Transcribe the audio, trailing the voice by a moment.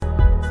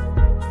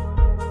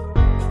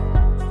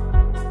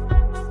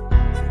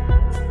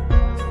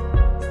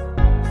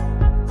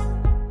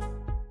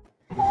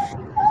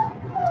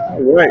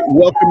right,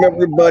 welcome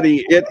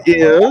everybody. It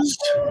is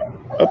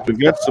we've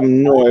got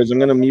some noise. I'm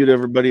going to mute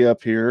everybody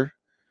up here.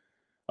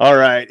 All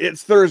right,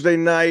 it's Thursday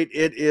night.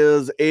 It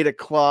is 8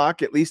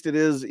 o'clock. At least it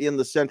is in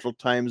the Central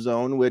Time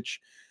Zone, which,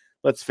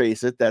 let's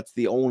face it, that's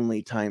the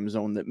only time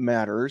zone that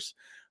matters.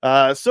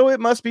 So it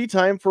must be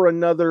time for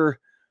another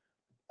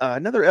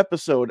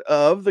episode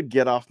of the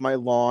Get Off My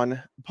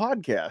Lawn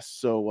podcast.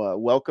 So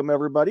welcome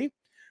everybody.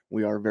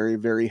 We are very,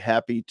 very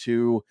happy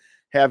to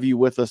have you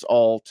with us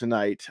all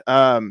tonight.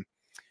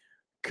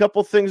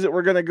 Couple things that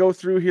we're going to go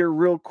through here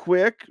real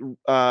quick. Get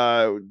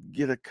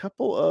a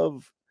couple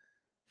of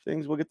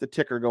things. We'll get the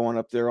ticker going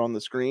up there on the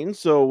screen.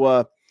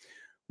 So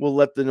we'll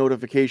let the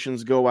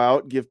notifications go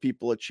out, give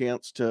people a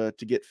chance to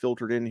get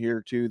filtered in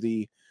here to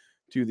the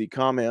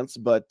comments.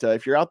 But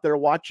if you're out there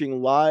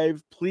watching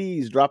live,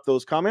 please drop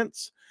those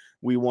comments.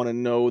 We want to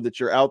know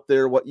that you're out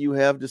there, what you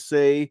have to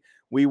say.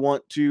 We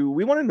want to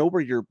know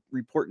where you're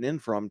reporting in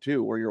from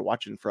too, where you're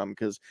watching from,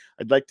 because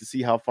I'd like to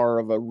see how far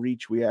of a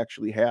reach we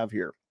actually have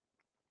here.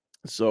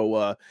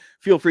 So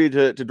feel free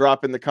to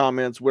drop in the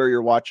comments where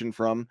you're watching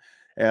from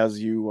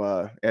as you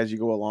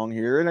go along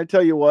here. And I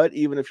tell you what,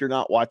 even if you're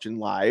not watching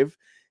live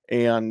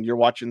and you're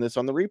watching this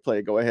on the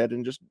replay, go ahead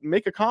and just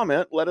make a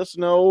comment. Let us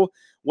know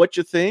what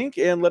you think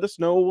and let us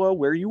know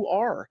where you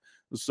are,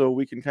 so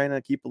we can kind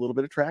of keep a little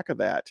bit of track of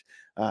that.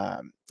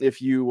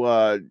 If you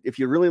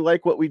really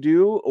like what we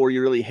do, or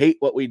you really hate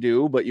what we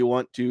do, but you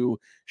want to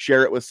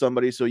share it with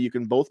somebody so you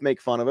can both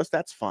make fun of us,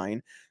 that's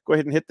fine. Go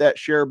ahead and hit that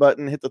share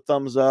button, hit the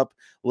thumbs up,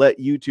 let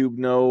YouTube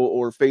know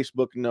or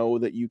Facebook know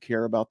that you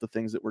care about the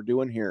things that we're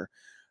doing here.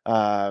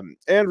 And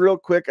real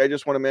quick, I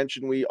just want to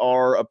mention we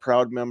are a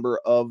proud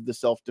member of the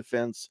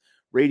Self-Defense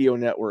Radio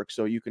Network,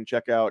 so you can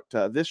check out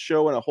this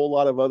show and a whole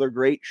lot of other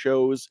great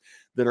shows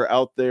that are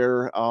out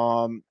there.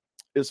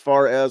 As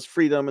far as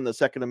freedom and the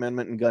Second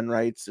Amendment and gun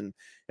rights and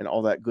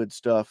all that good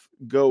stuff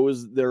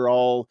goes, they're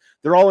all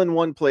in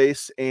one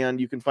place, and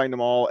you can find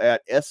them all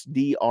at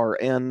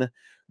sdrn.us.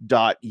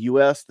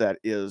 That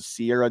is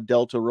Sierra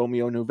Delta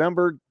Romeo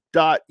November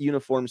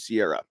 .uniform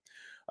Sierra.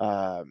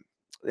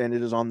 And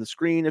it is on the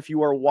screen if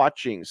you are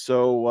watching.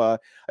 So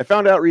I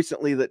found out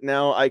recently that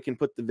now I can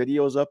put the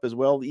videos up as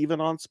well, even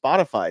on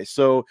Spotify.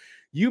 So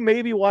you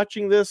may be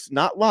watching this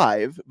not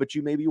live, but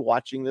you may be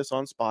watching this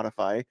on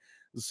Spotify.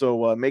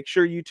 So make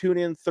sure you tune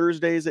in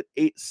Thursdays at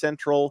 8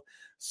 Central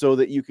so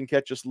that you can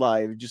catch us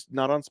live. Just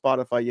not on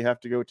Spotify. You have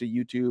to go to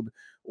YouTube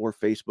or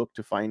Facebook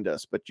to find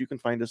us. But you can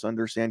find us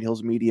under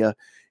Sandhills Media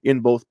in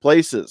both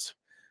places.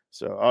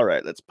 So, all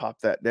right, let's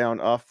pop that down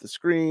off the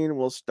screen.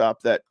 We'll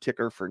stop that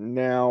ticker for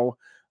now.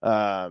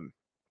 All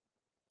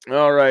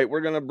right,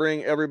 we're going to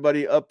bring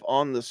everybody up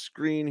on the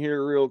screen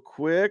here real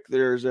quick.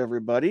 There's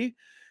everybody.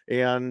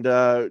 And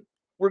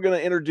we're going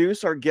to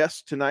introduce our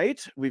guest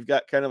tonight. We've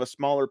got kind of a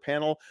smaller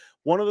panel.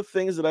 One of the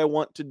things that I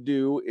want to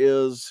do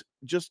is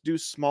just do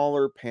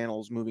smaller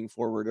panels moving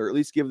forward, or at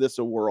least give this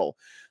a whirl.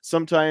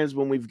 Sometimes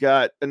when we've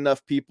got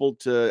enough people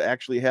to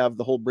actually have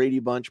the whole Brady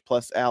Bunch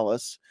plus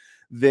Alice,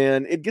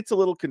 then it gets a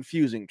little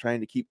confusing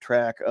trying to keep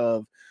track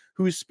of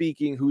who's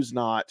speaking, who's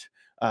not,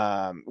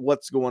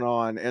 what's going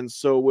on. And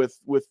so with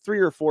 3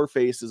 or 4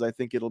 faces, I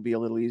think it'll be a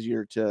little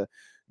easier to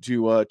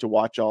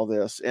watch all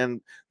this.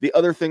 And the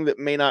other thing that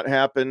may not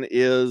happen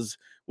is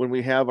when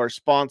we have our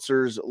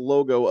sponsors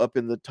logo up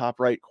in the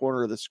top right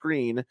corner of the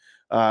screen,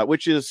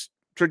 which is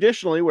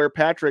traditionally where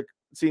Patrick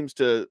seems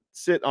to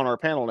sit on our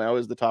panel now,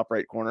 is the top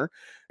right corner.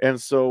 And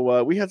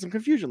so we had some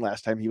confusion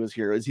last time he was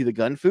here. Is he the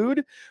Gun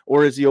Food,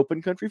 or is he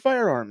Open Country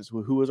Firearms,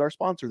 who was our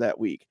sponsor that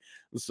week?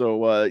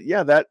 So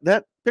yeah,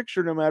 that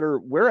picture, no matter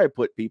where I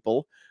put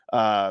people,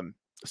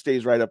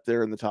 stays right up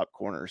there in the top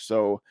corner.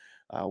 So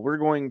we're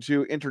going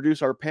to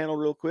introduce our panel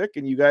real quick.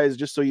 And you guys,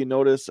 just so you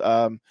notice,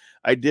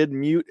 I did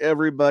mute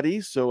everybody.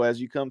 So as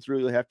you come through,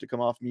 you'll have to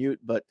come off mute.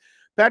 But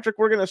Patrick,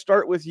 we're going to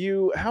start with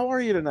you. How are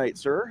you tonight,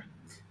 sir?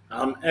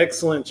 I'm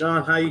excellent,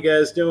 John. How you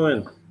guys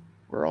doing?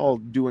 We're all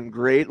doing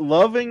great.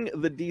 Loving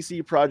the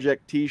DC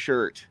Project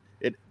t-shirt.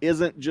 It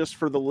isn't just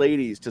for the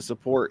ladies to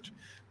support.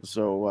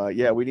 So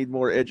yeah, we need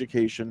more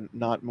education,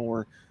 not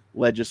more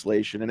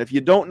legislation. And if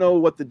you don't know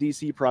what the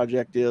DC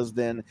Project is,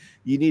 then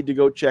you need to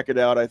go check it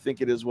out. I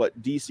think it is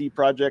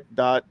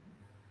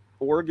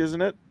dcproject.org,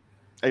 isn't it?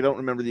 I don't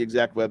remember the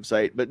exact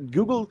website, but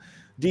Google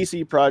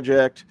DC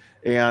Project,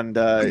 and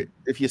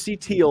if you see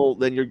teal,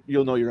 then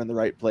you'll know you're in the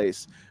right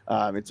place.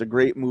 It's a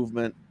great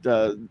movement.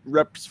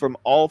 Reps from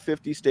all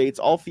 50 states,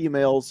 all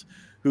females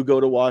who go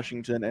to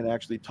Washington and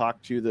actually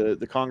talk to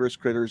the Congress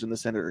critters and the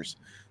senators.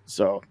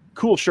 So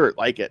cool shirt,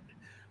 like it.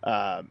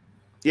 Yeah,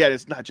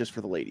 it's not just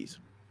for the ladies.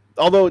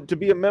 Although to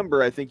be a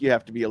member, I think you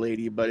have to be a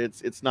lady, but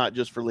it's not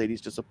just for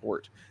ladies to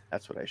support.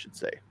 That's what I should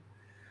say.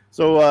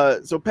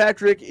 So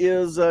Patrick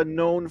is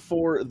known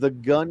for the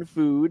Gun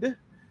Food,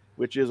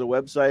 which is a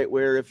website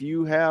where if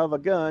you have a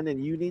gun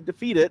and you need to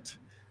feed it,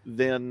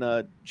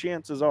 then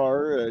chances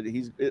are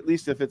he's, at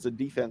least if it's a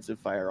defensive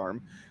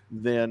firearm,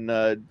 then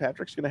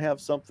Patrick's going to have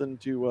something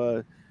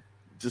to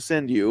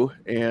send you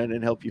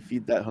and help you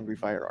feed that hungry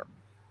firearm.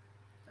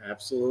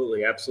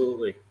 Absolutely.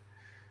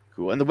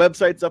 Cool. And the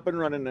website's up and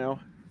running now.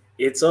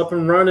 It's up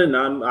and running.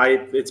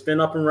 It's been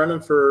up and running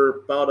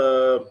for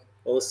about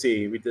let's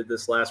see, we did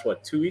this last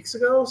 2 weeks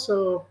ago.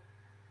 So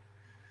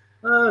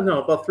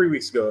no, about 3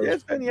 weeks ago. Yeah,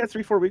 it's been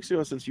 3-4 weeks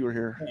ago since you were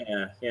here.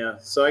 Yeah.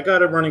 So I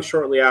got it running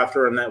shortly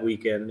after on that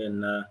weekend,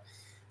 and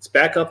it's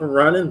back up and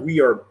running. We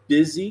are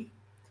busy.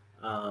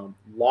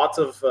 Lots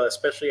of,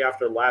 especially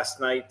after last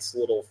night's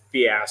little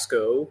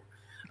fiasco.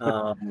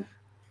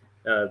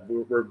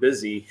 We're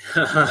busy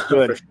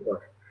for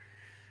sure.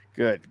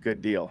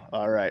 Good deal.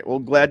 All right. Well,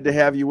 glad to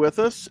have you with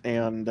us,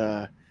 and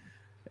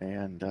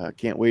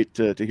can't wait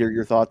to hear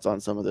your thoughts on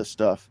some of this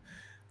stuff.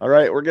 All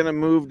right, we're going to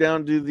move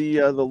down to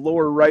the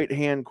lower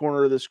right-hand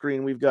corner of the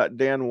screen. We've got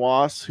Dan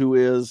Wass, who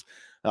is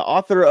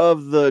author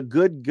of the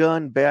Good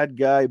Gun, Bad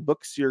Guy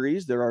book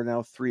series. There are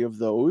now 3 of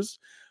those.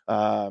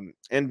 And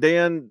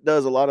Dan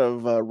does a lot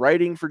of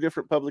writing for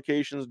different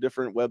publications,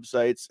 different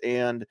websites,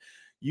 and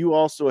you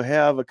also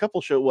have a couple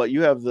shows.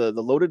 You have the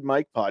Loaded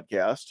Mic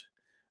podcast.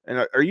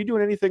 And are you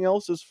doing anything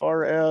else as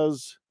far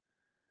as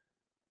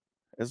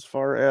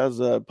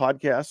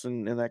podcasts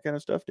and that kind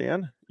of stuff,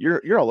 Dan?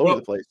 You're all over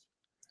the place.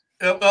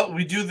 Well,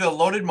 we do the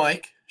Loaded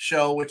Mic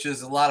show, which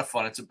is a lot of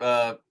fun. It's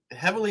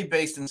heavily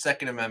based in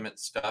Second Amendment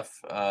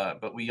stuff,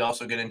 but we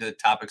also get into the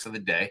topics of the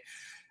day,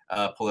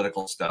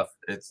 political stuff.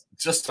 It's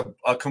just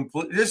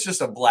it's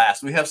just a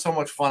blast. We have so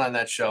much fun on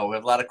that show. We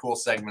have a lot of cool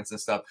segments and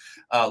stuff.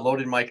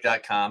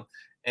 Loadedmic.com.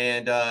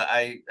 And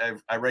I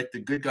write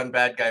the Good Gun,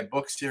 Bad Guy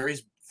book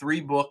series,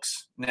 3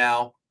 books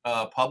now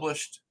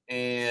published,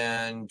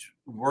 and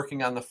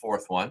working on the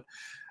 4th one.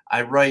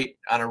 I write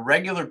on a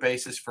regular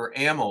basis for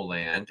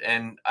AmmoLand,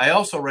 and I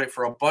also write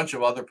for a bunch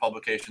of other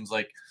publications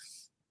like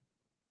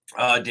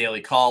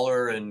Daily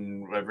Caller,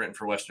 and I've written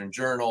for Western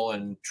Journal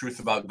and Truth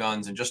About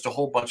Guns, and just a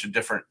whole bunch of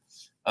different,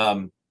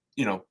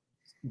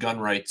 gun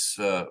rights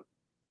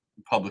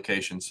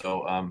publications.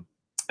 So,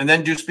 and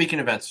then do speaking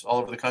events all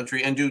over the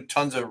country, and do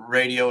tons of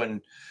radio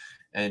and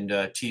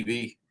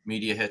TV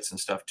media hits and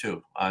stuff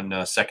too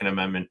on Second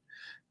Amendment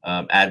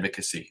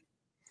advocacy.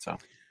 So, a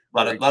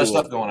lot of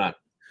stuff going on.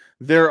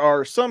 There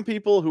are some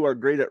people who are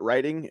great at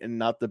writing and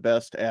not the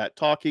best at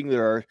talking.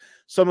 There are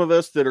some of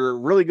us that are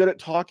really good at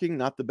talking,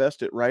 not the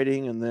best at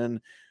writing. And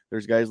then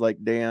there's guys like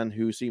Dan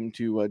who seem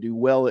to do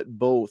well at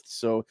both.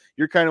 So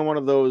you're kind of one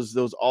of those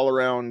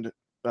all-around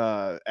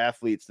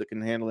athletes that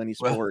can handle any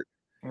sport.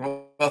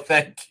 Well,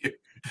 thank you.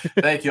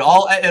 Thank you.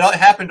 It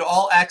happened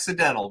all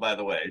accidental, by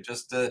the way,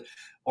 just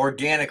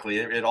organically.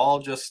 It all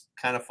just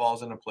kind of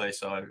falls into place.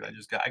 So I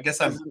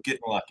guess I'm getting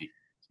lucky.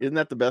 Isn't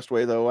that the best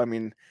way, though? I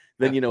mean,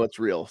 then you know it's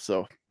real.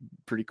 So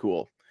pretty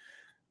cool.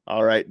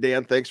 All right,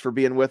 Dan, thanks for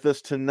being with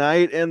us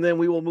tonight. And then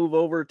we will move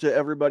over to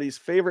everybody's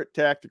favorite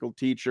tactical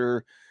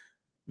teacher,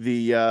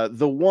 the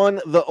one,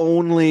 the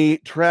only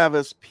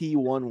Travis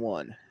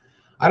P11.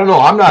 I don't know.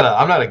 I'm not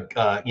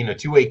a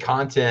two-way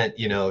content,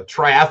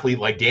 triathlete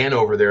like Dan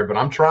over there, but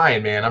I'm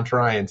trying, man. I'm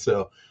trying.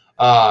 So,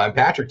 and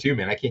Patrick too,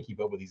 man. I can't keep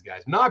up with these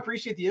guys. No, I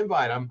appreciate the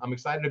invite. I'm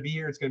excited to be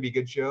here. It's going to be a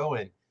good show,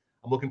 and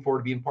I'm looking forward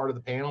to being part of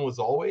the panel as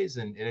always,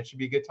 and it should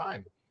be a good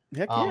time.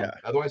 Heck yeah.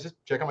 Otherwise, just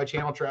check out my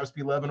channel, Travis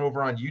P11,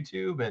 over on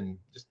YouTube, and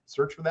just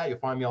search for that. You'll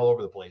find me all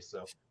over the place.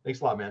 So thanks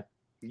a lot, man.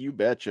 You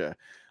betcha.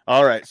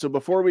 All right. So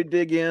before we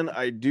dig in,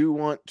 I do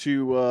want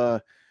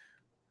to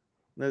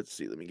let's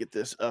see. Let me get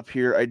this up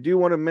here. I do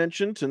want to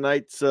mention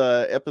tonight's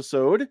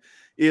episode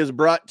is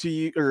brought to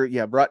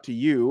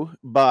you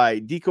by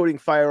Decoding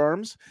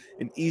Firearms,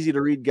 an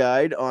easy-to-read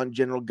guide on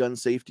general gun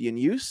safety and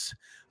use.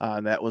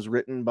 That was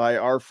written by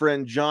our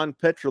friend John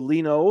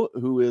Petrolino,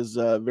 who is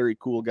a very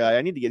cool guy.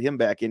 I need to get him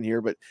back in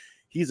here, but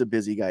he's a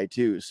busy guy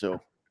too, so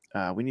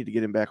we need to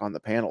get him back on the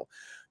panel.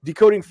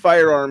 Decoding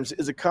Firearms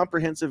is a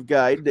comprehensive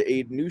guide to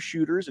aid new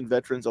shooters and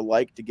veterans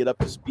alike to get up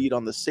to speed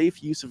on the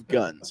safe use of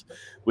guns.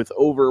 With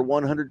over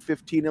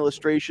 115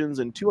 illustrations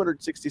and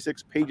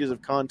 266 pages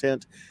of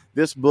content,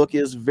 this book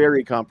is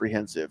very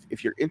comprehensive.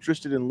 If you're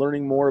interested in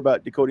learning more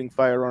about decoding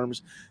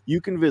firearms,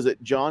 you can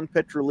visit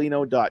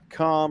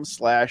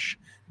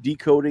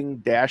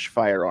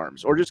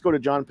johnpetrolino.com/decoding-firearms, or just go to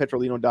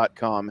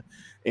johnpetrolino.com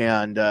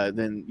and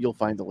then you'll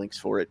find the links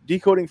for it.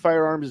 Decoding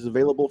Firearms is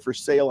available for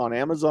sale on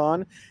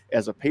Amazon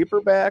as a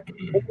paperback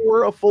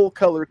or a full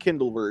color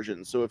Kindle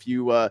version. So if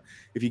you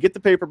get the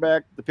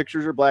paperback, the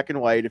pictures are black and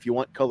white. If you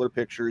want color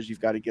pictures, you've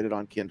got to get it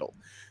on Kindle.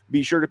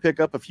 Be sure to pick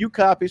up a few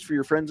copies for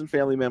your friends and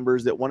family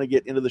members that want to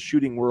get into the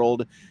shooting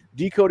world.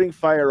 Decoding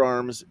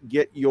Firearms,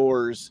 get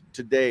yours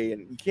today.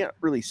 And you can't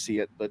really see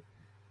it, but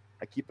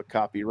I keep a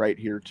copy right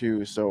here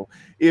too. So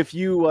if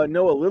you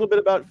know a little bit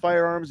about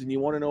firearms and you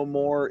want to know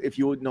more, if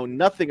you know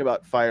nothing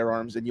about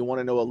firearms and you want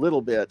to know a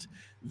little bit,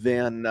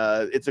 then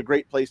it's a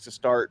great place to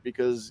start,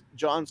 because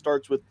John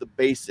starts with the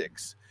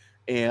basics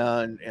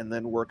and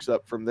then works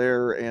up from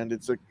there. And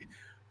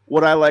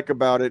what I like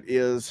about it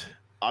is,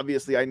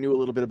 obviously I knew a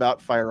little bit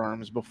about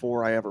firearms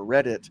before I ever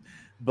read it,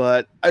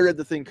 but I read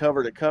the thing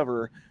cover to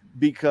cover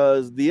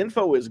because the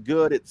info is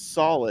good, it's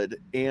solid,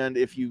 and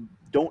if you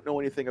don't know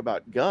anything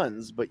about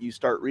guns, but you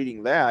start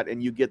reading that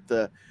and you get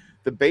the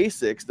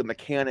basics, the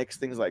mechanics,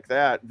 things like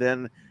that,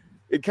 then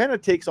it kind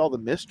of takes all the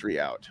mystery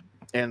out.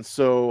 And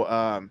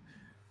so,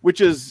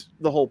 which is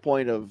the whole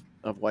point of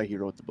why he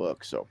wrote the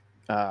book. So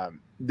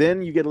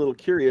then you get a little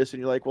curious and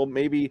you're like, well,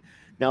 maybe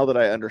now that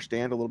I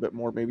understand a little bit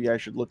more, maybe I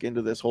should look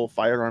into this whole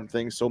firearm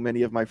thing. So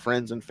many of my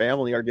friends and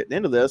family are getting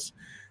into this,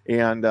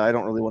 and I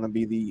don't really want to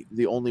be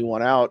the only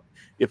one out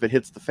if it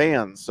hits the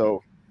fan.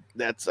 So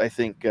that's, I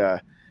think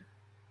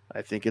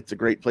it's a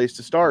great place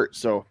to start.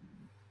 So,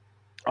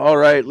 all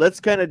right, let's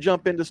kind of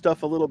jump into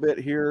stuff a little bit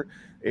here.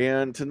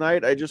 And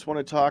tonight, I just want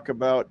to talk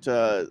about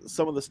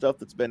some of the stuff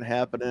that's been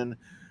happening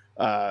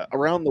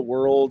around the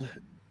world,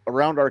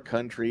 around our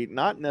country,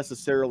 not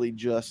necessarily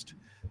just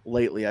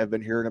lately. I've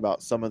been hearing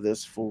about some of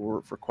this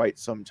for quite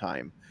some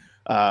time.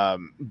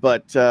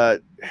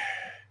 But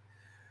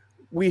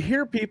we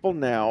hear people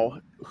now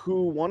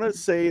who want to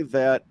say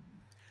that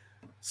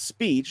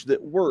speech,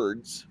 that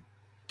words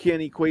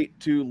can equate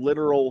to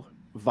literal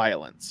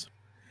violence.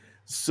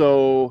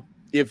 So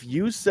if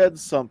you said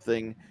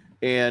something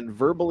and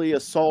verbally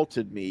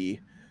assaulted me,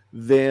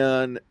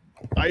 then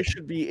I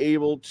should be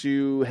able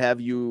to have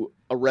you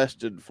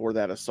arrested for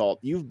that assault.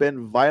 You've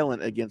been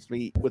violent against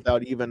me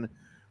without even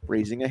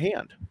raising a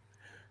hand.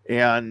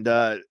 And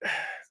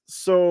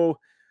so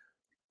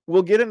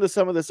we'll get into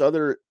some of these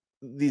other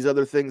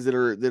things that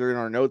are in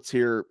our notes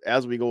here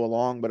as we go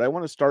along, but I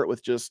want to start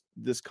with just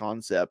this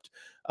concept.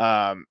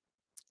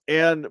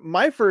 And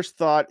my first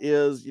thought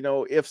is,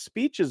 if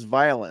speech is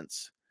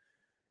violence,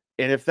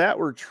 and if that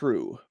were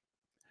true,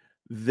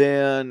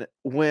 then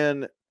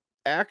when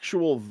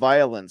actual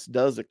violence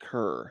does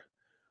occur,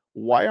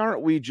 why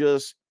aren't we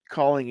just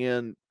calling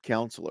in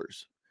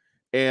counselors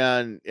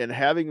and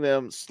having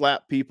them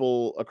slap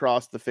people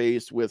across the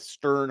face with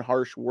stern,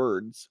 harsh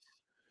words,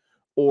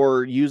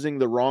 or using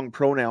the wrong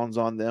pronouns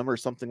on them or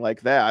something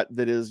like that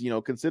is,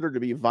 considered to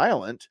be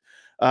violent?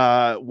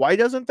 Why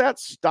doesn't that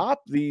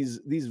stop these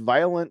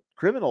violent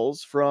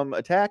criminals from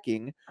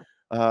attacking?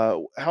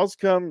 How's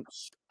come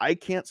I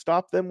can't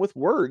stop them with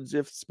words?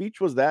 If speech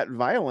was that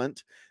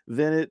violent,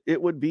 then it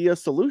would be a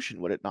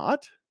solution, would it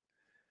not?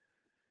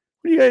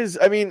 What do you guys,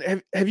 I mean,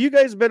 have you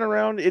guys been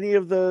around any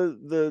of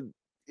the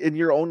in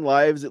your own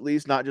lives, at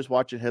least, not just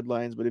watching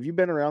headlines, but have you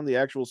been around the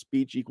actual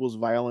speech equals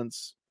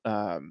violence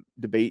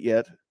debate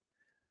yet?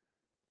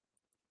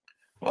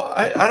 Well,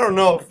 I don't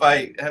know if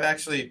I have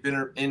actually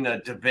been in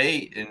a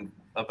debate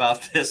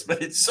about this,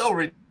 but it's so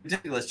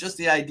ridiculous. Just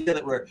the idea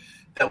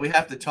that we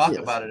have to talk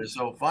about it is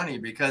so funny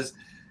because,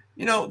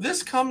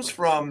 this comes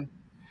from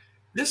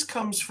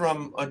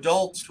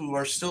adults who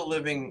are still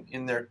living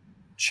in their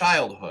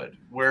childhood,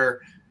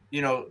 where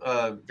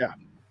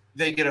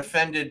they get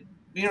offended.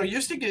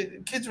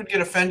 Kids would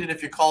get offended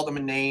if you called them a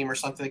name or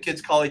something. The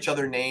kids call each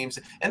other names,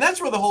 and that's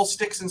where the whole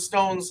sticks and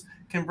stones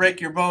can break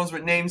your bones,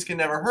 but names can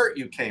never hurt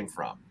you came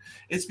from.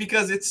 It's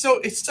because it's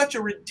such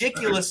a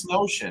ridiculous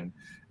notion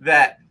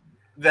that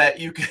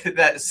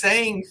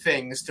saying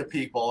things to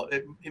people,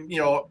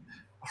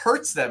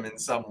 hurts them in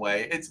some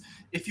way. It's,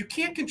 if you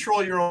can't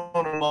control your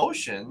own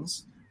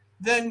emotions,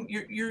 then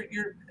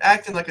you're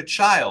acting like a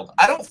child.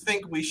 I don't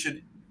think we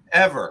should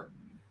ever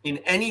in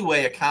any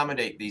way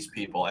accommodate these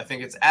people. I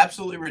think it's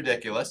absolutely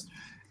ridiculous.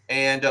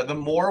 And the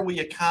more we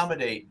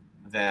accommodate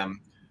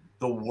them,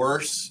 the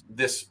worse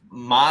this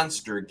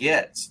monster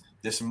gets.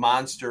 This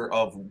monster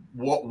of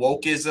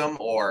wokeism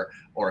or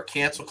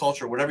cancel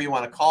culture, whatever you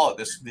want to call it,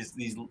 this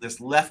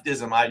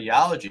leftism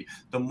ideology.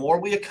 The more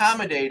we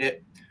accommodate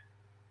it,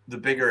 the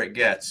bigger it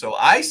gets. So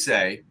I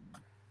say,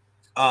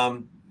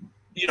 I'm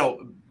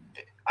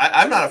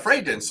not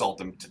afraid to insult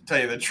them, to tell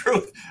you the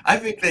truth. I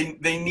think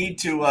they need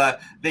to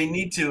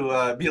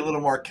be a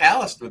little more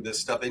calloused with this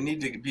stuff. They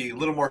need to be a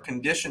little more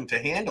conditioned to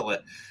handle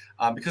it.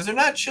 Because they're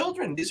not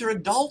children. These are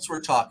adults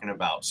we're talking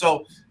about.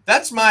 So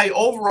that's my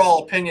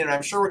overall opinion.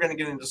 I'm sure we're going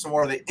to get into some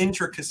more of the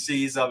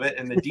intricacies of it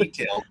and the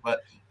details, but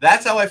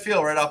that's how I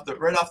feel right off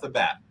the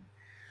bat.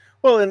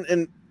 Well,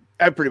 and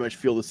I pretty much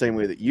feel the same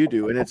way that you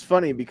do. And it's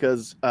funny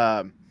because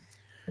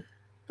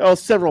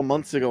several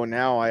months ago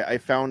now, I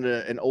found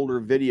an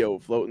older video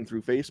floating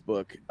through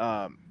Facebook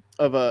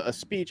of a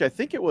speech. I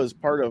think it was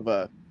part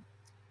of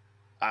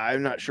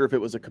I'm not sure if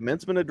it was a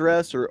commencement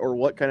address or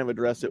what kind of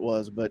address it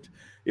was, but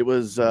it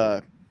was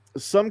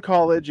some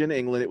college in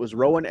England. It was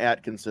Rowan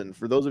Atkinson.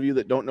 For those of you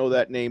that don't know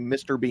that name,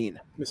 Mr. Bean.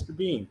 Mr.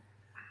 Bean.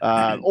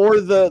 Or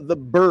the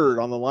bird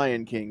on the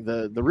Lion King,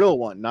 the real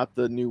one, not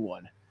the new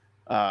one.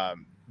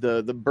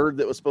 The bird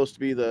that was supposed to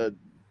be the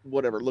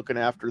whatever, looking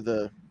after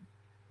the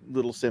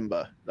little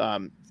Simba.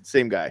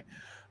 Same guy.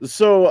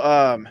 So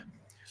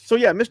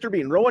yeah, Mr.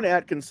 Bean, Rowan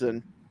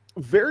Atkinson,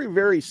 very,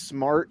 very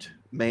smart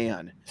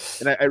man.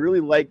 And I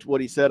really liked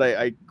what he said.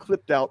 I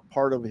clipped out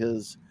part of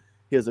his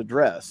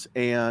address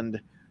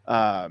and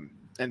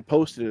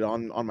posted it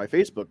on my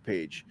Facebook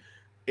page.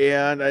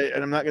 And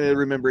I'm not going to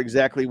remember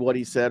exactly what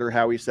he said or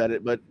how he said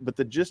it, but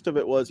the gist of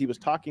it was he was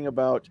talking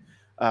about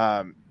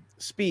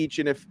speech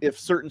and if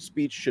certain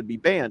speech should be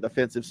banned,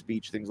 offensive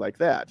speech, things like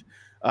that.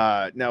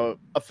 Now,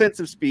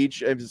 offensive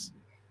speech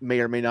may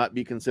or may not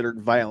be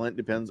considered violent,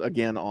 depends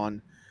again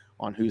on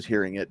who's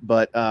hearing it.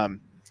 But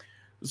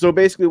So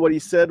basically what he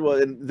said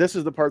was, and this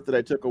is the part that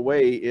I took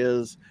away,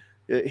 is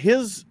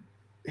his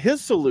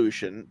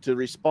solution to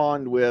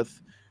respond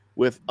with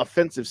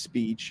offensive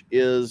speech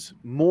is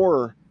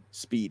more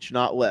speech,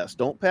 not less.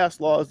 Don't pass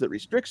laws that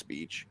restrict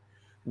speech.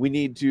 We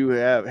need to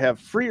have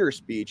freer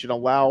speech and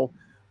allow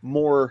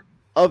more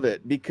of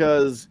it,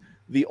 because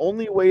the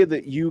only way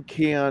that you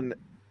can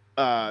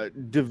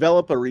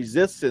develop a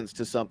resistance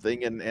to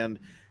something, and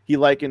he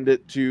likened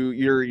it to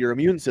your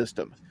immune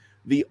system.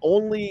 The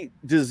only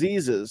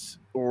diseases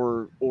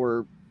or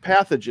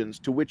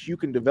pathogens to which you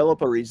can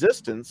develop a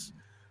resistance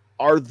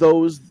are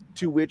those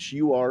to which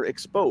you are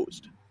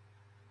exposed,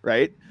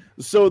 right?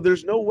 So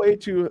there's no way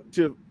to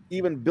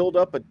even build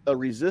up a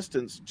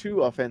resistance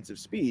to offensive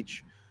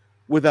speech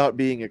without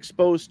being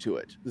exposed to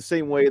it. The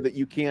same way that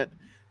you can't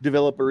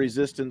develop a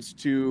resistance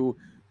to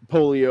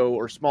polio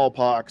or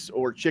smallpox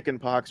or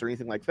chickenpox or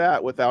anything like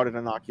that without an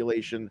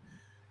inoculation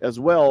as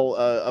well.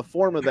 A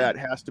form of that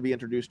has to be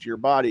introduced to your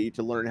body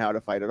to learn how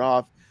to fight it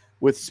off.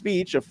 With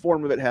speech, a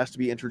form of it has to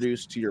be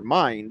introduced to your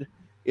mind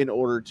in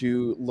order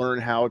to learn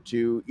how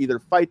to either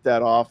fight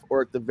that off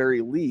or at the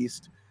very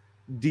least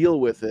deal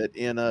with it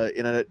in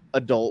an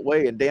adult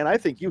way. And Dan, I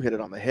think you hit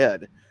it on the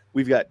head.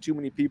 We've got too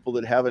many people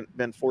that haven't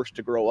been forced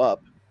to grow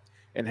up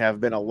and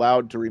have been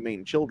allowed to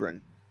remain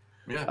children.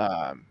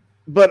 Yeah.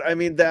 But I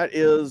mean, that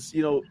is,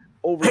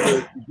 over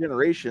the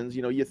generations,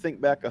 you think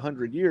back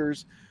 100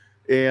 years,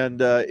 and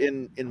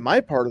in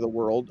my part of the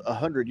world,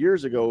 100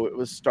 years ago, it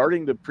was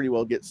starting to pretty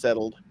well get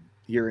settled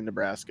here in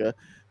Nebraska,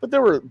 but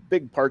there were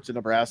big parts of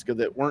Nebraska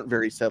that weren't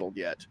very settled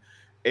yet.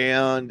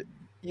 And,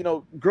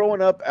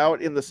 growing up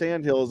out in the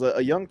Sandhills,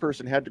 a young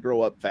person had to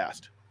grow up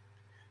fast.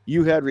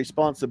 You had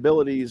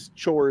responsibilities,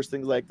 chores,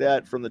 things like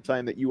that from the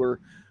time that you were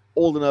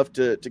old enough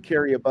to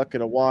carry a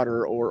bucket of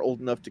water or old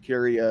enough to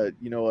carry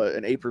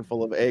an apron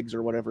full of eggs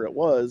or whatever it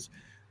was,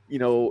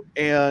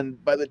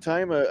 and by the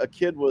time a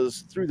kid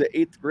was through the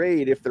 8th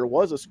grade, if there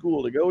was a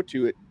school to go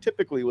to, it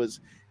typically was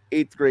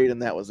 8th grade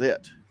and that was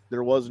it.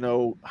 There was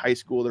no high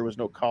school, there was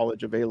no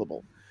college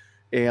available.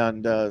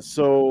 And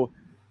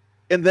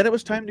and then it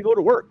was time to go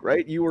to work,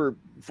 right? You were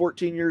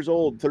 14 years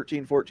old,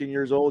 13, 14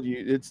 years old.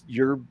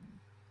 You're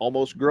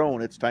almost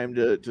grown. It's time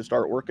to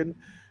start working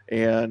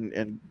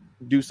and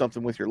do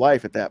something with your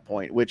life at that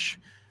point, which,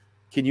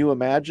 can you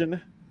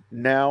imagine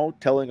now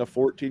telling a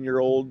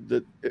 14-year-old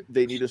that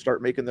they need to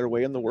start making their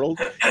way in the world?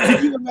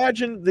 Can you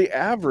imagine the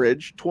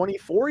average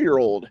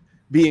 24-year-old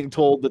being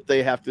told that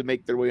they have to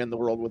make their way in the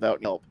world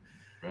without help?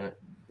 Right.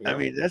 I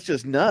mean, that's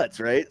just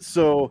nuts, right?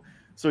 So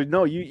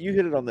no, you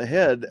hit it on the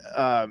head,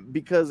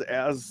 because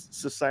as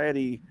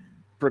society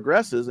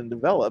progresses and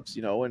develops,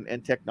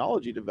 and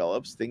technology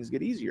develops, things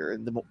get easier,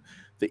 and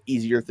the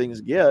easier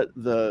things get,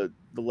 the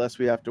less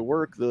we have to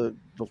work, the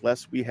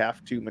less we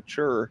have to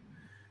mature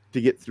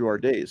to get through our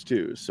days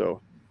too.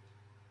 So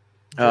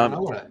John,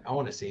 I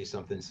want to say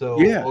something. So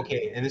yeah.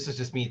 Okay, and this is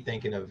just me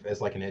thinking of as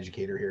like an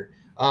educator here.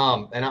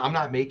 And I'm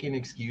not making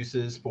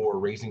excuses for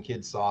raising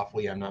kids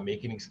softly. I'm not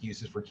making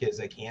excuses for kids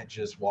that can't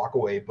just walk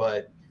away.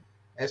 But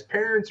as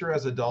parents or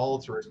as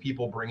adults or as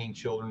people bringing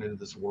children into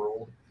this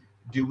world,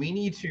 do we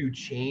need to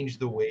change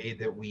the way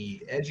that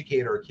we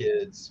educate our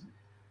kids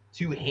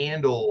to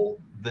handle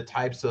the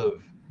types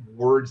of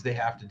words they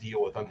have to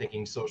deal with? I'm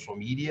thinking social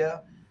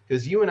media,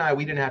 because you and I,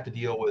 we didn't have to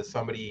deal with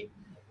somebody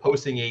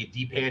posting a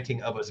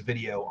depanting of us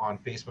video on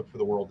Facebook for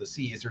the world to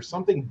see. Is there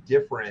something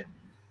different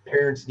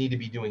parents need to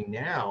be doing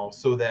now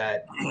so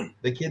that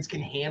the kids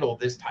can handle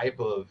this type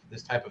of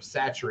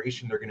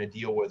saturation they're going to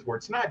deal with, where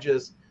it's not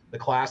just the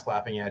class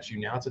laughing at you.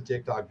 Now it's a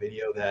TikTok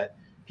video that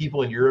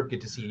people in Europe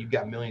get to see. You've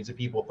got millions of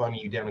people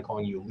thumbing you down and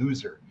calling you a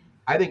loser.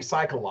 I think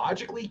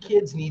psychologically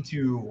kids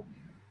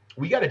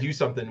we got to do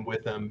something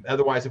with them.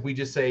 Otherwise, if we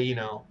just say,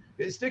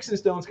 sticks and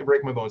stones can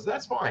break my bones,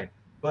 that's fine.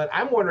 But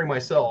I'm wondering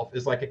myself,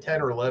 as like a 10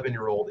 or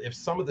 11-year-old, if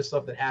some of the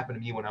stuff that happened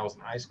to me when I was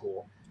in high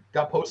school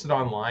got posted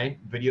online,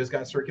 videos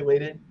got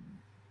circulated,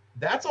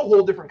 that's a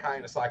whole different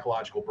kind of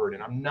psychological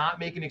burden. I'm not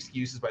making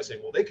excuses by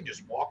saying, well, they can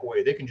just walk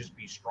away. They can just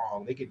be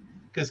strong.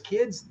 Because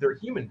kids, they're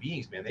human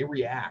beings, man. They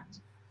react.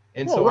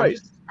 And right.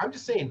 I'm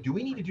just saying, do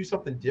we need to do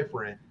something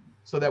different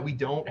so that we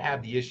don't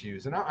have the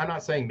issues? And I'm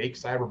not saying make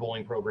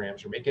cyberbullying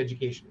programs or make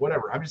education,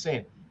 whatever. I'm just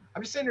saying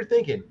here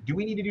thinking, do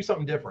we need to do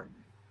something different?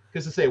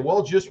 Because to say,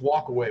 well, just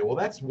walk away. Well,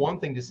 that's one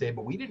thing to say,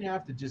 but we didn't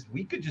have to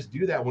we could just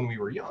do that when we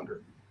were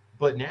younger.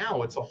 But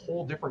now it's a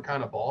whole different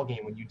kind of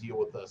ballgame when you deal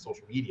with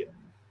social media.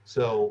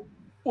 So,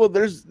 well,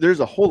 there's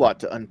a whole lot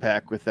to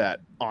unpack with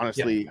that,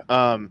 honestly.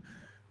 Yeah.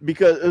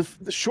 Because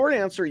the short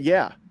answer,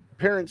 yeah,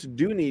 parents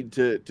do need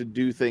to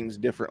do things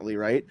differently,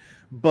 right?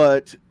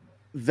 But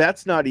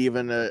that's not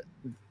a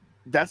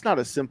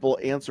simple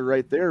answer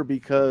right there,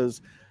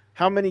 because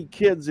how many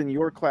kids in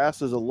your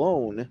classes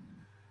alone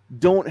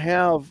don't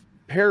have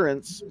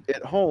parents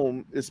at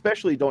home,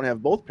 especially don't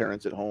have both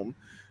parents at home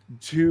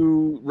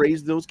to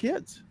raise those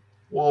kids?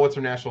 Well, what's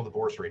our national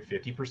divorce rate?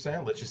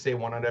 50%. Let's just say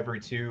 1 out of every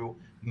 2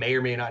 may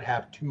or may not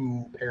have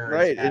 2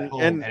 parents at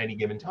home at any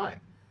given time.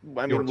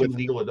 I mean, or 2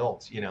 legal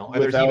adults, and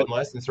there's even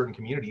less in certain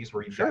communities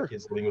where you've got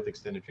kids living with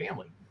extended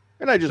family.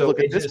 And I just So look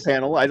at it this just-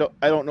 panel. I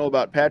don't know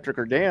about Patrick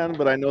or Dan,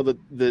 but I know that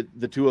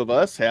the two of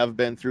us have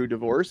been through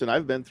divorce, and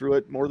I've been through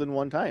it more than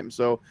one time.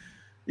 So,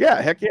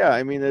 yeah, heck yeah.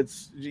 I mean,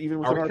 it's even Are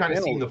within we our kind of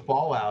panel. seeing the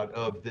fallout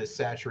of this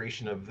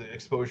saturation of the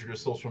exposure to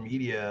social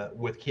media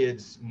with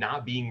kids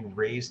not being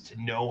raised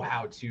to know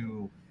how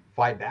to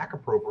fight back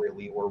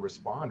appropriately or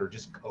respond or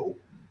just cope?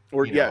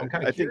 Or You know, yeah, I'm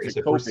kind I of think curious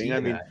the if we're coping. seeing I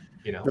mean, that.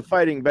 You know, the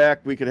fighting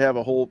back, we could have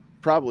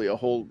probably a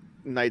whole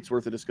night's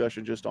worth of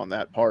discussion just on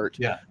that part.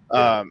 yeah.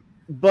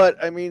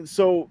 But I mean,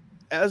 so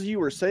as you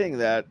were saying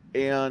that,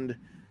 and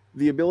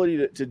the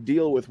ability to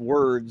deal with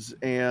words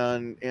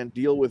and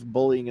deal with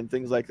bullying and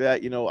things like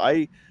that, you know,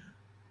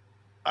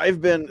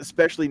 I've been,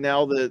 especially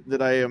now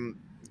that I am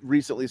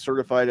recently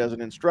certified as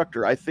an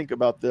instructor, I think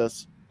about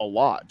this a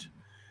lot.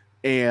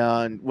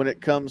 And when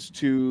it comes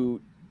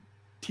to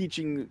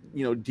teaching,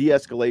 you know,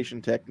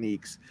 de-escalation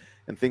techniques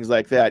and things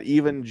like that,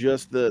 even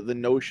just the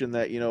notion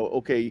that, you know,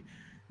 okay,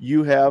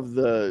 you have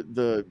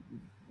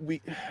we,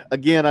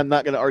 again, I'm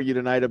not going to argue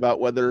tonight about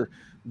whether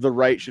the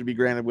right should be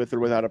granted with or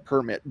without a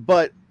permit,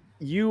 but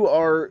you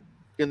are,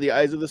 in the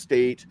eyes of the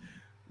state,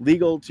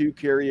 legal to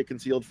carry a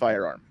concealed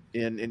firearm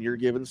in your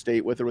given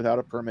state, with or without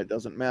a permit,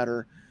 doesn't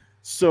matter.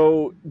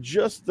 So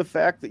just the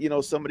fact that, you know,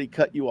 somebody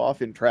cut you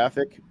off in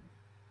traffic,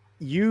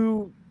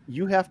 you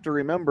have to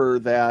remember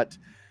that,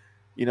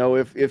 you know,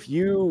 if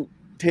you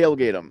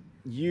tailgate them,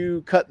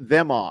 you cut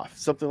them off,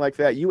 something like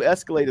that, you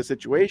escalate a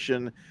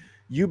situation,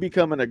 you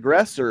become an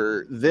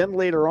aggressor, then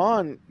later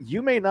on,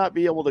 you may not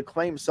be able to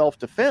claim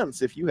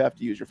self-defense if you have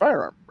to use your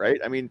firearm, right?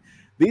 I mean,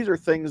 these are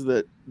things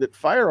that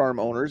firearm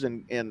owners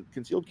and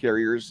concealed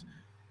carriers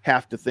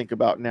have to think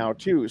about now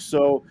too.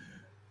 So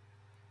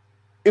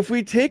if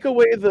we take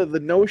away the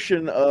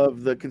notion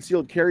of the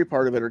concealed carry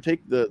part of it, or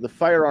take the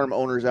firearm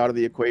owners out of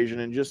the equation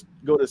and just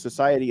go to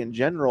society in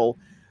general,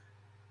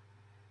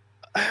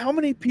 how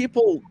many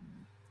people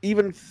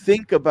even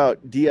think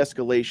about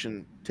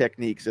de-escalation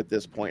techniques at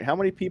this point? How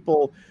many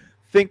people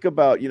think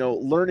about, you know,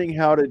 learning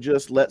how to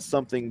just let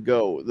something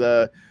go?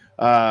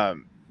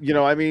 You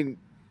know, I mean,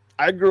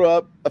 I grew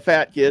up a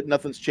fat kid.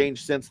 Nothing's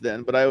changed since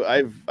then, but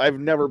I've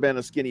never been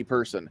a skinny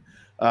person.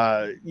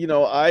 You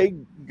know, I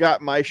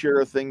got my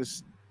share of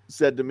things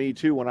said to me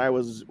too when I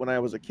was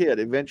a kid.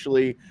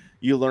 Eventually,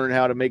 you learn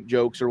how to make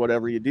jokes or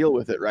whatever, you deal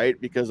with it,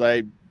 right? Because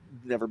I've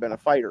never been a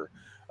fighter.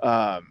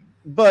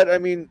 But I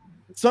mean,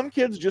 some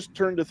kids just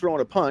turn to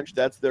throwing a punch.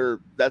 That's their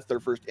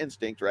first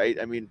instinct, right?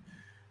 I mean,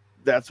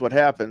 that's what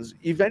happens.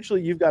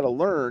 Eventually, you've got to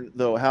learn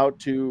though how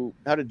to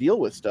deal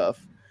with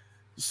stuff.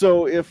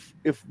 So if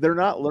they're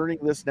not learning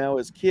this now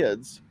as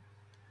kids,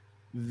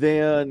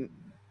 then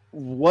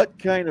what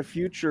kind of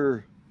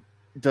future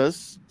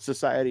does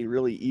society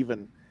really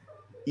even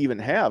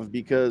have?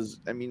 Because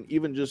I mean,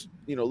 even just,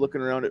 you know,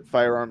 looking around at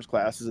firearms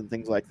classes and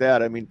things like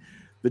that, I mean,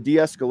 the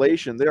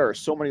de-escalation, there are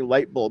so many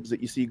light bulbs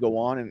that you see go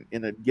on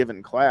in a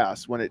given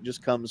class when it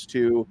just comes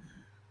to,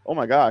 oh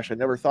my gosh, I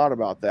never thought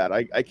about that.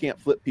 I can't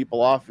flip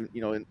people off,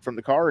 you know, from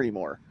the car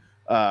anymore.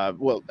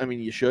 Well, I mean,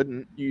 you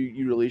shouldn't.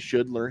 You really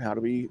should learn how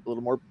to be a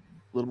little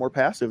more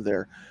passive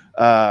there.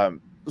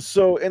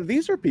 So, and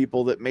these are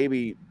people that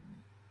maybe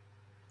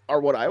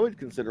are what I would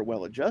consider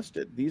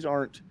well-adjusted. These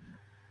aren't,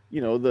 you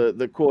know,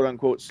 the quote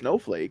unquote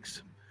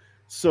snowflakes.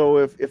 So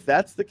if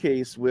that's the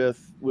case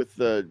with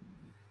the,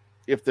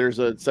 if there's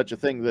such a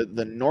thing,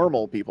 the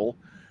normal people,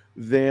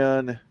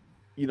 then,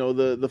 you know,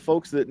 the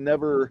folks that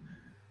never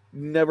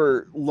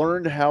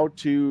learned how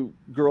to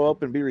grow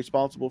up and be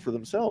responsible for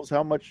themselves,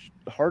 how much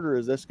harder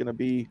is this going to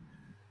be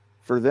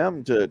for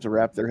them to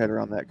wrap their head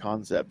around that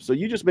concept? So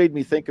you just made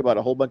me think about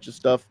a whole bunch of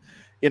stuff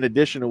in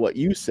addition to what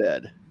you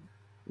said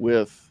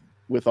with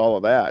all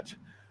of that.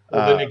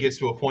 Well, then it gets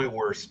to a point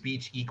where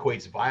speech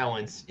equates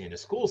violence in a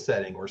school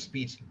setting, or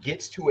speech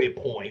gets to a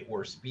point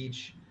where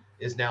speech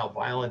is now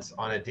violence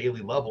on a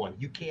daily level, and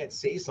you can't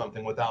say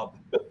something without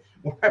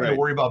having to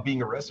worry about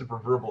being arrested for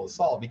verbal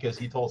assault because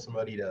he told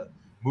somebody to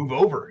move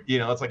over. You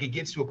know, it's like it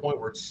gets to a point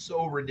where it's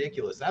so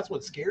ridiculous. That's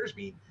what scares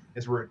me,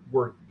 is we're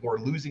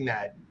losing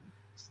that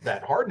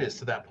hardness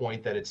to that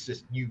point that it's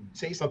just, you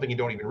say something you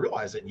don't even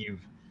realize it, and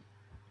you've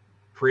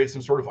created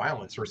some sort of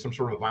violence or some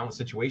sort of a violent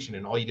situation,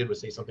 and all you did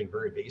was say something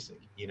very basic.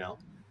 You know,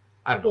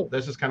 I don't know.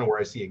 That's just kind of where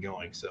I see it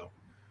going. So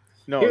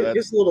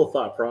here's a little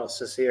thought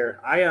process here.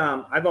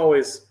 I've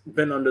always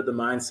been under the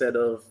mindset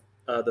of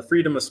the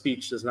freedom of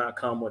speech does not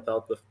come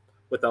without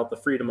the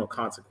freedom of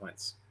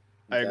consequence.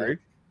 Okay? I agree.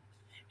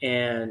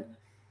 And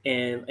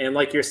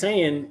like you're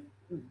saying,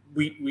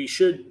 we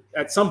should,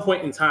 at some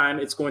point in time,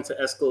 it's going to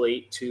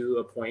escalate to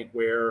a point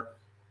where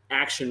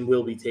action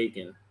will be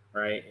taken,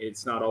 right?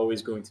 It's not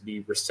always going to be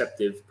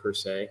receptive per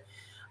se,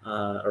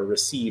 or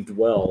received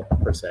well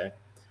per se.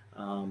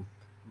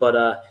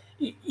 But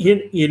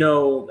you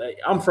know,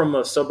 I'm from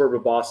a suburb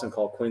of Boston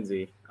called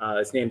Quincy.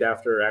 It's named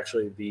after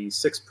actually the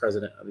 6th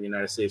president of the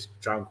United States,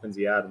 John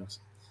Quincy Adams.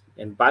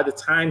 And by the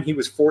time he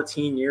was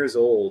 14 years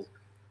old,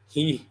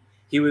 he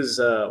was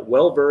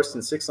well-versed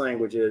in 6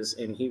 languages,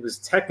 and he was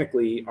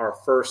technically our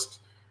first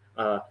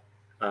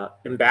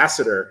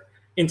ambassador,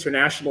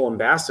 international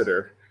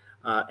ambassador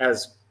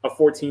as a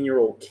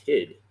 14-year-old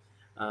kid.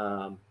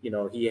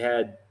 He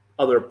had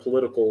other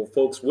political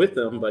folks with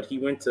him, but he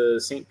went to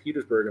St.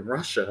 Petersburg in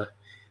Russia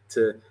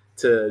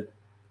to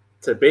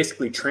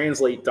basically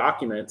translate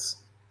documents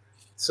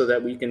so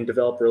that we can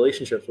develop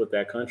relationships with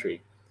that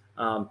country.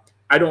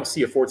 I don't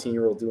see a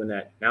 14-year-old doing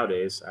that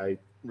nowadays.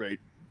 Right.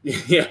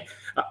 Yeah.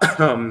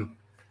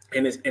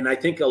 And I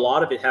think a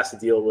lot of it has to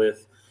deal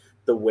with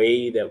the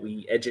way that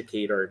we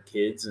educate our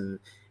kids and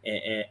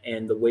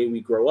the way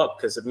we grow up.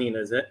 Because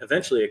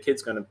eventually a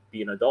kid's going to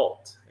be an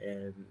adult,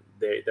 and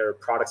they're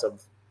products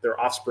of their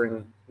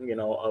offspring,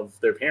 of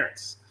their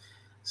parents.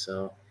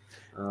 So,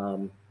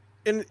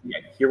 and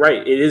you're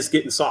right. It is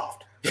getting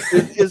soft.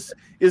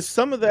 is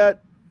some of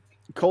that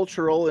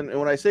cultural? And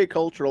when I say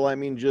cultural, I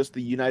mean just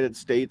the United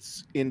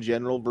States in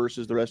general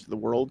versus the rest of the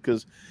world.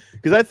 Because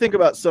I think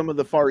about some of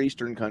the Far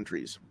Eastern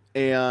countries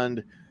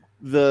and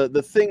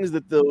the things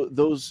that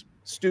those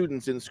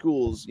students in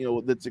schools,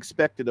 that's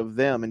expected of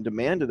them and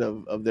demanded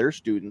of their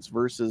students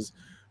versus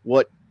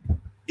what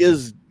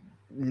is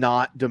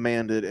not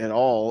demanded at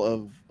all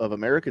of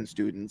American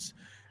students.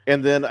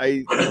 And then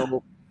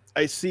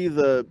I see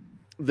the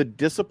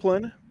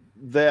discipline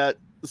that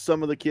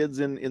some of the kids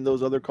in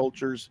those other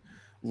cultures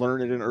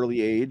learn at an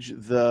early age,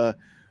 the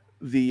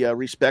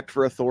respect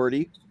for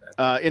authority.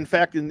 In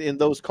fact, in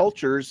those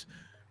cultures,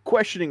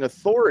 questioning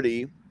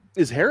authority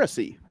is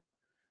heresy.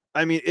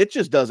 I mean, it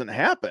just doesn't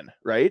happen,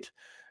 right?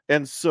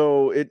 And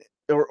so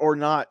or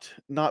not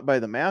by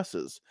the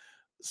masses.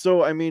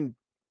 So, I mean,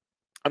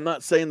 I'm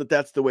not saying that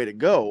that's the way to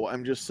go.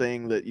 I'm just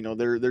saying that,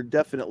 they're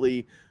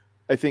definitely,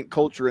 I think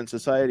culture and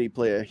society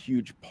play a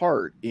huge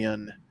part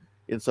in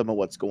some of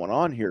what's going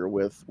on here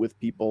with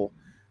people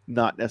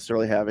not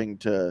necessarily having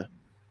to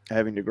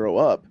grow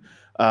up.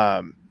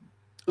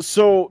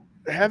 So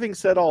having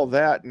said all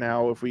that,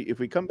 now if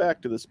we come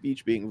back to the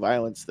speech being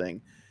violence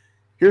thing,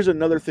 here's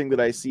another thing that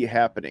I see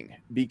happening,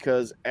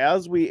 because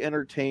as we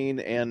entertain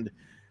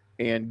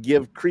and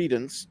give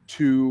credence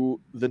to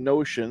the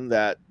notion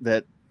that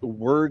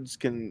words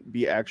can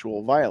be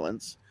actual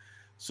violence,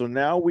 so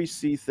now we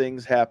see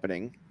things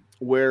happening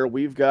where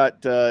we've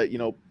got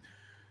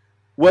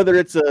whether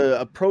it's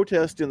a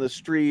protest in the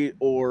street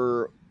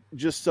or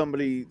just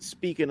somebody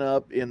speaking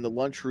up in the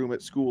lunchroom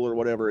at school or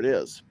whatever it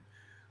is,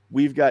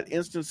 we've got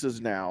instances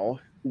now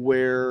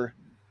where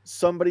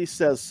somebody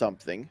says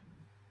something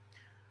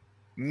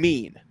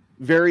mean,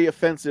 very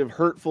offensive,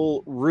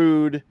 hurtful,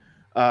 rude.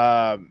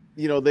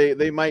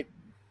 They might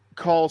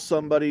call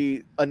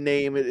somebody a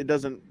name. It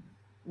doesn't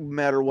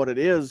matter what it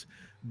is,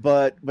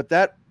 but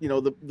that,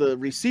 the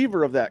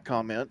receiver of that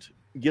comment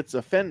gets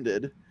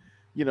offended.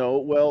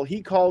 Well,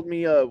 he called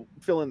me a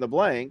fill in the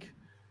blank.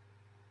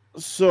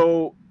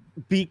 So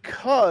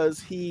because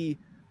he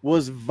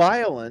was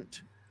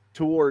violent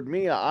toward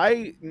me,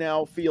 I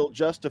now feel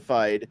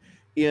justified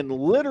in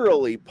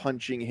literally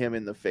punching him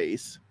in the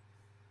face.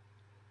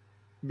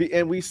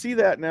 And we see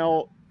that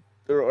now,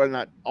 or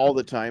not all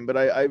the time, but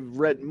I've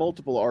read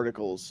multiple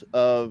articles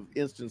of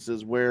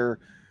instances where,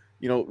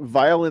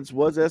 violence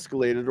was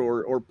escalated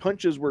or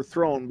punches were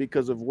thrown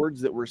because of words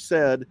that were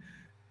said.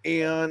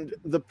 And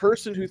the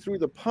person who threw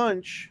the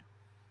punch,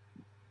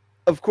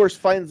 of course,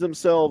 finds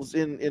themselves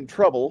in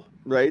trouble,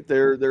 right?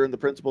 They're in the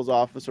principal's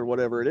office or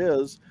whatever it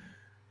is.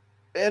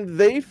 And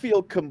they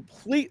feel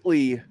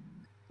completely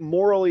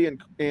morally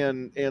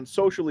and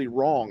socially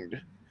wronged.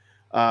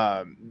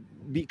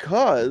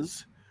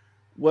 Because,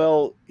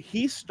 well,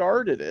 he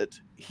started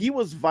it. He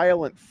was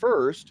violent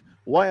first.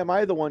 Why am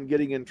I the one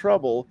getting in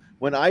trouble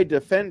when I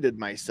defended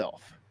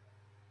myself?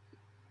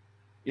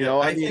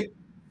 Go ahead.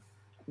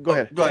 Go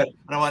ahead.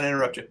 I don't want to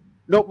interrupt you.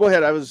 No, go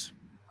ahead.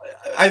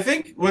 I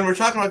think when we're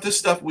talking about this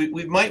stuff,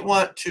 we might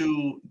want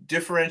to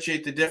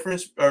differentiate the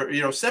difference,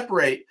 or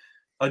separate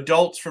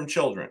adults from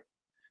children,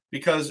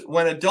 because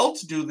when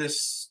adults do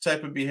this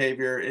type of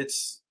behavior,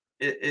 it's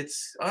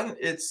kind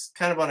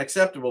of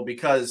unacceptable,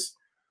 because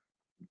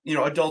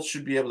adults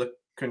should be able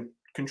to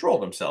control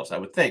themselves, I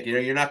would think.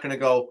 You're not going to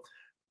go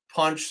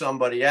punch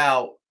somebody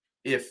out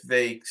if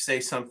they say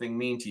something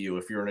mean to you.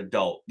 If you're an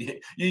adult, you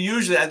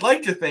usually, I'd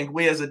like to think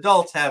we as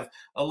adults have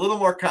a little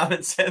more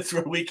common sense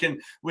where we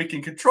can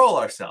control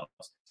ourselves.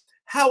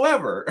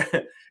 However,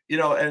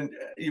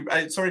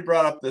 I sorry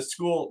brought up the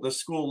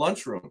school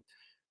lunchroom.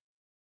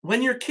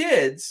 When you're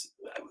kids,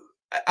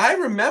 I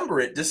remember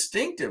it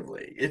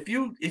distinctively. If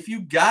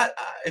you got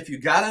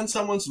on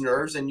someone's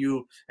nerves and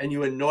you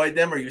annoyed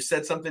them, or you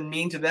said something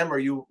mean to them, or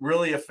you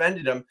really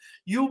offended them,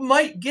 you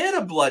might get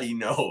a bloody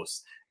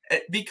nose,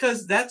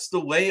 because that's the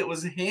way it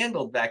was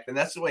handled back then.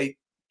 That's the way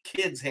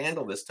kids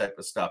handle this type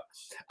of stuff.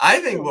 I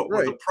think what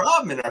the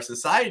problem in our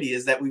society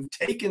is that we've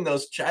taken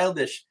those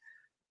childish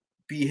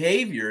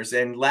behaviors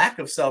and lack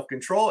of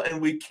self-control,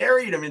 and we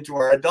carried them into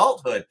our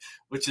adulthood,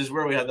 which is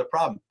where we have the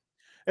problem.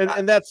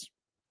 And that's,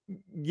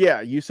 yeah,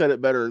 you said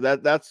it better.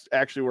 That's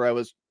actually where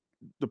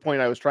the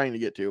point I was trying to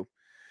get to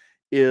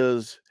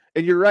is,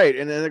 and you're right.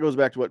 And then it goes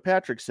back to what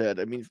Patrick said.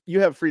 I mean, you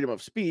have freedom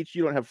of speech.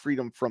 You don't have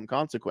freedom from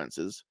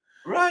consequences.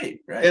 Right.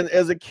 And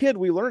as a kid,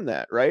 we learn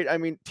that, right? I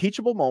mean,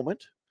 teachable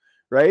moment.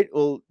 right?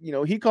 Well,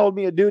 he called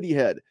me a duty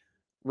head,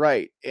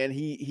 right? And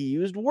he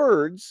used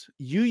words.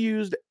 You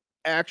used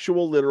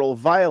actual literal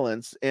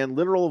violence, and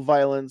literal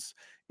violence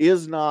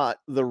is not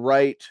the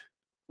right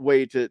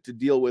way to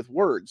deal with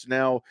words.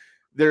 Now,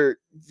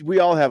 we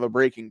all have a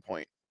breaking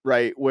point,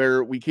 right,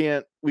 where we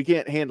can't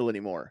handle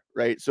anymore,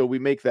 right? So we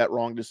make that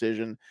wrong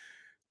decision.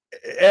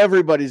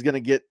 Everybody's going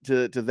to get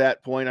to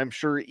that point. I'm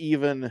sure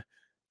even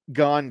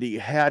Gandhi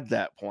had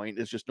that point.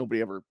 It's just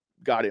nobody ever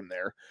got him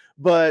there.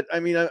 But I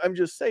mean, I'm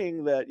just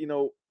saying that,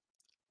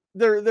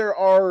 there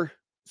are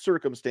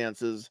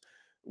circumstances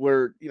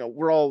where,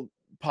 we're all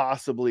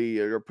possibly,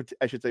 or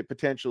I should say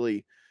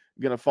potentially,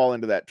 going to fall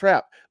into that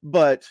trap.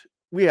 But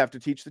we have to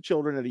teach the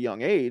children at a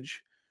young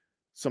age.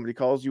 Somebody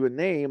calls you a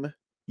name,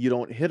 you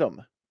don't hit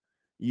them.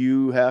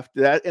 You have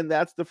to, and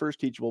that's the first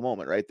teachable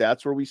moment, right?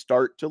 That's where we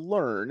start to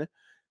learn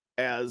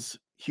as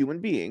human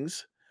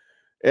beings.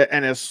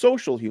 And as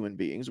social human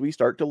beings, we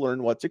start to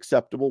learn what's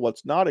acceptable,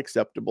 what's not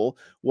acceptable,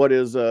 what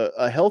is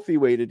a healthy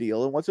way to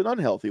deal, and what's an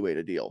unhealthy way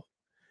to deal.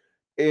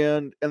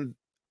 And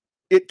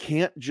it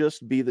can't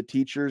just be the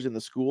teachers in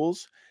the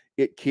schools.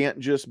 It can't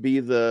just be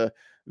the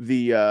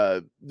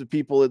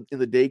people in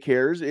the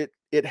daycares.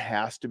 It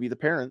has to be the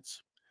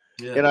parents.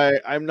 Yeah.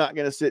 And I'm not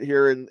going to sit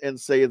here and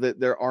say that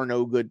there are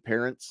no good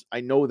parents.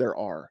 I know there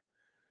are,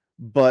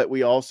 but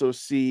we also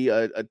see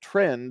a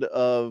trend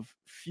of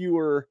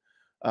fewer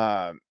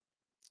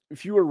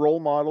role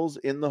models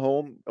in the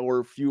home,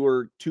 or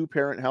fewer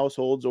 2-parent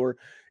households, or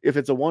if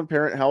it's a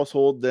 1-parent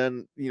household,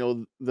 then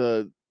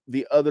the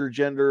other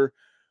gender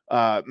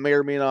may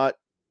or may not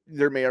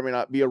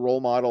be a role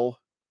model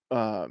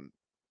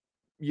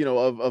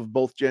of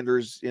both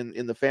genders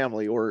in the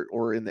family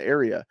or in the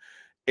area.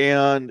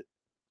 And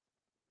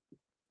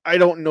I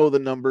don't know the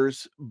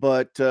numbers,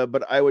 but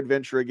I would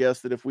venture a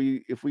guess that if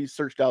we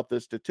searched out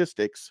the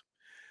statistics,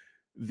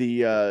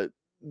 the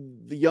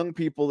young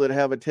people that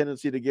have a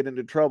tendency to get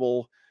into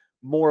trouble,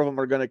 more of them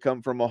are going to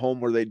come from a home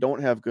where they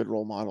don't have good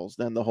role models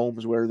than the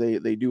homes where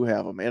they do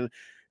have them.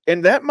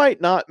 And that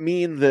might not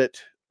mean that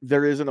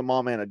there isn't a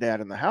mom and a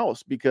dad in the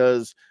house,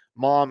 because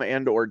mom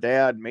and or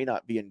dad may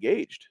not be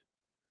engaged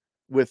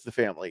with the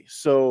family.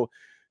 So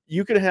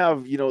you can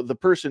have, the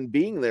person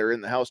being there in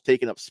the house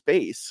taking up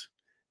space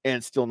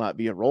and still not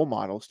be a role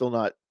model, still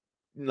not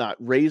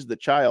raise the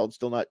child,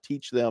 still not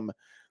teach them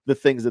the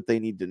things that they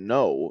need to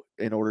know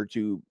in order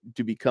to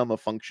become a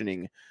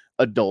functioning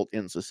adult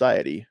in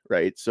society,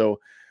 right? So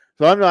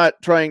I'm not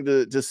trying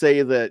to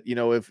say that,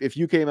 if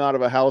you came out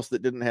of a house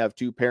that didn't have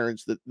 2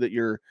 parents, that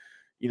you're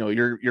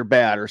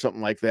bad or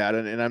something like that.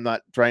 And I'm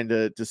not trying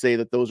to say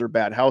that those are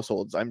bad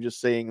households. I'm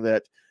just saying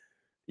that,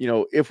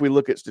 if we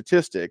look at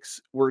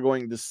statistics, we're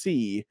going to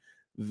see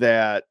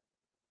that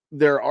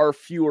there are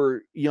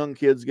fewer young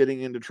kids getting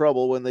into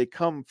trouble when they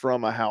come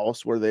from a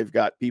house where they've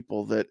got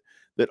people that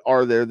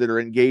are there, that are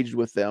engaged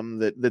with them,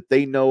 that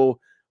they know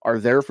are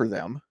there for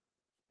them,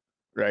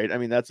 right? I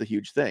mean, that's a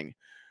huge thing.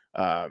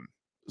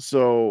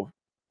 So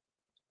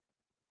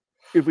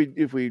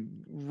if we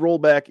roll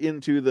back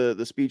into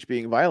the speech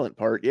being violent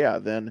part, yeah,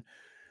 then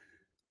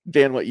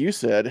Dan, what you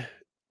said,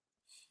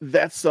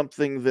 that's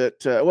something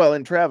that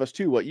and Travis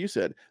too, what you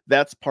said,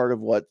 that's part of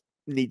what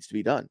needs to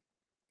be done.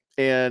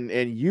 And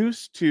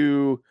used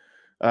to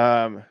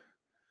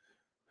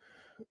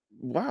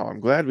wow, I'm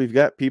glad we've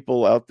got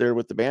people out there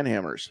with the band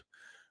hammers.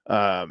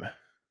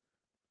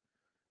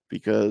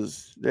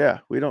 Because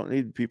we don't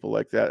need people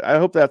like that. I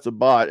hope that's a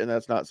bot and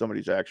that's not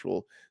somebody's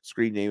actual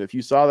screen name. If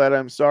you saw that,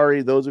 I'm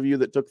sorry. Those of you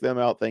that took them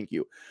out, thank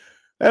you.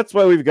 That's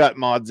why we've got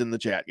mods in the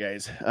chat,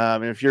 guys.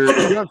 And if you're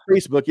on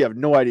Facebook, you have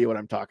no idea what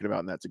I'm talking about,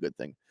 and that's a good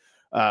thing.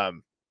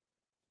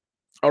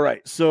 All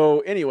right.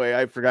 So anyway,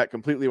 I forgot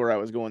completely where I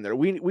was going there.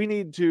 We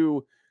need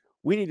to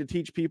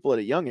teach people at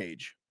a young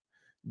age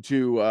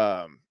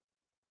to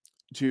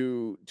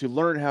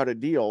learn how to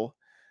deal,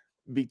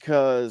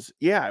 because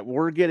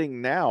we're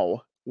getting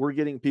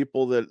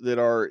people that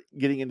are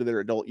getting into their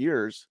adult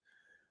years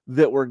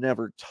that were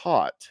never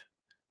taught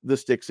the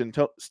sticks and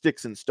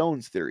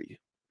stones theory.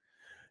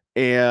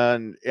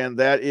 And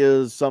that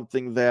is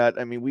something that,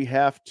 I mean, we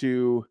have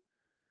to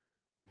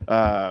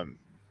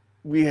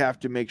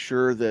make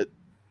sure that,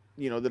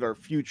 that our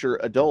future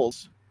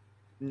adults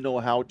know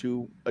how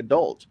to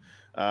adult.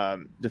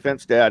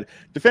 Defense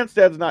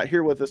Dad's not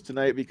here with us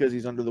tonight because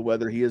he's under the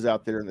weather. He is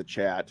out there in the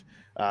chat.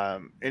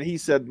 And he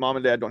said mom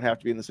and dad don't have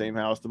to be in the same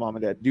house. The mom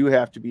and dad do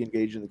have to be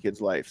engaged in the kid's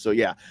life. So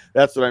yeah,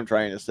 that's what I'm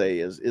trying to say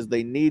is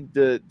they need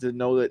to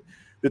know that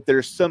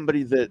there's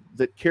somebody that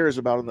cares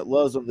about them, that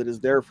loves them, that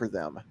is there for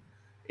them.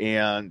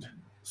 And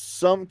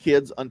some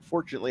kids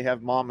unfortunately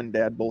have mom and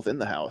dad both in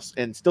the house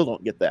and still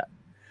don't get that.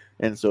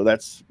 And so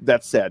that's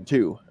sad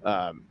too.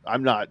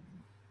 I'm not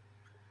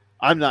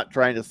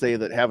trying to say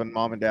that having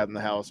mom and dad in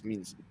the house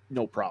means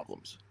no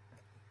problems.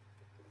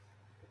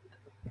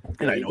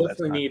 And I know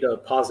definitely need a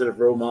positive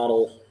role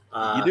model.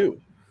 You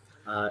do.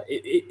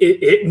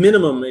 At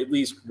minimum, at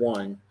least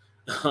one.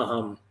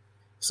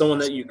 Someone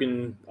that you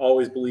can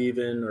always believe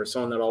in, or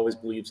someone that always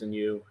believes in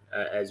you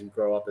as you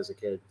grow up as a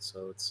kid.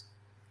 So it's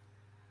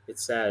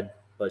sad.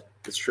 but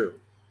it's true.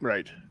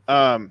 Right.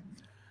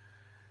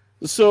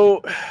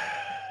 So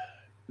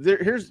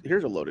here's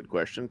a loaded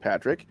question,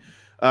 Patrick.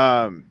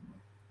 I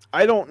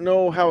don't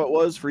know how it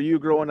was for you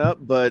growing up,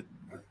 but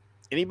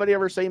anybody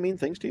ever say mean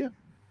things to you?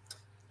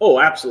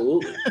 Oh,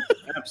 absolutely.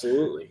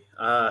 Absolutely.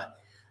 I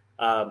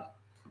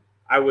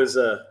was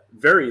a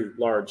very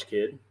large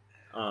kid,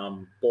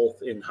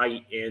 both in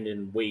height and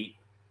in weight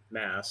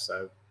mass.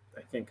 I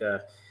think I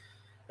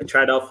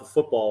tried out for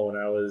football when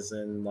I was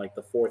in like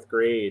the 4th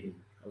grade.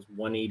 I was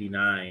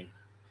 189.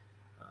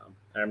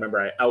 I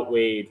remember I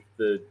outweighed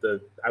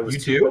I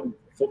was You too?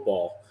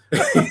 football.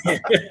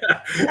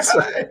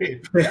 So,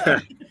 yeah.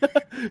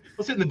 I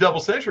was in the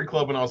double century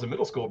club when I was in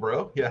middle school,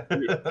 bro. Yeah.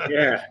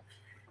 Yeah.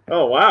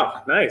 Oh,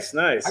 wow. Nice.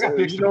 I got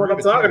pictures. You know what I'm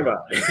talking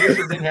about. In case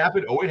it didn't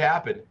happen. Oh, it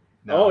happened.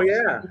 No, Oh,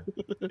 yeah.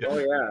 Oh,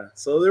 yeah.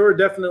 So there were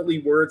definitely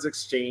words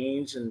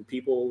exchanged and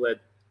people that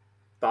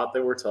thought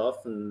they were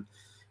tough. And,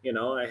 you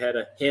know, I had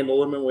to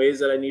handle them in ways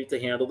that I needed to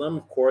handle them.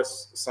 Of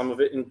course, some of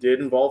it did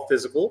involve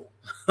physical.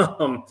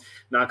 Not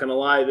going to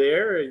lie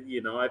there.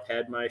 You know, I've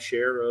had my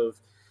share of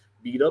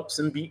beat ups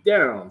and beat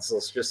downs.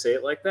 Let's just say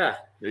it like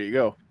that. There you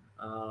go.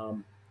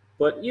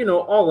 But, you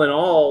know, all in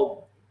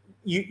all,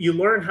 you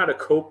learn how to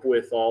cope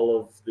with all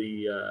of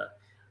the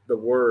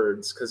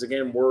words, because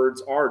again,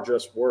 words are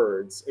just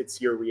words.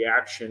 It's your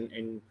reaction,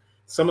 and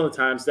some of the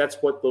times that's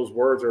what those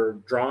words are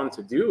drawn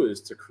to do,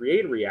 is to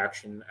create a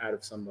reaction out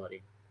of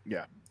somebody.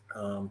 Yeah.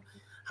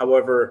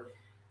 However,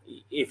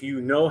 if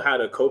you know how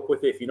to cope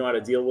with it, if you know how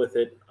to deal with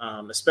it,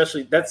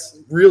 especially, that's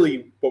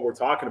really what we're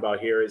talking about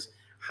here, is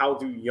how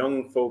do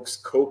young folks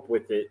cope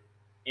with it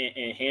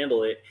and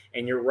handle it.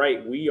 And you're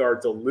right, we are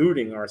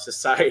diluting our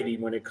society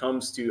when it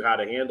comes to how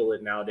to handle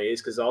it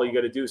nowadays, because all you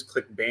got to do is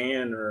click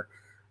ban or,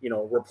 you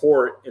know,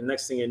 report, and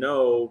next thing you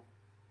know,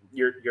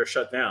 you're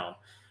shut down.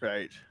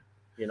 Right.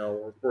 You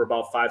know, we're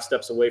about 5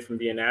 steps away from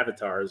being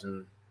avatars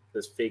in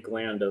this fake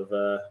land of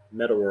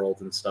meta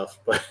world and stuff.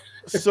 But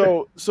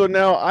so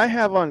now I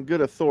have on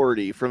good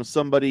authority from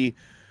somebody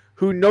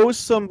who knows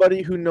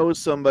somebody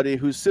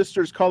whose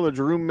sister's college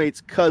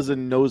roommate's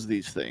cousin knows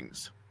these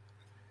things.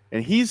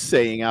 And he's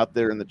saying out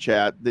there in the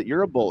chat that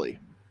you're a bully.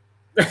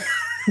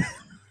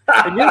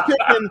 And you're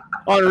picking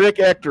on Rick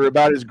Ector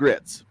about his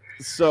grits.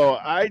 So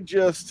I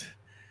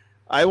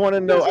want to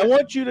know, I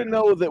want you to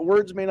know that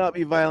words may not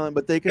be violent,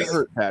 but they can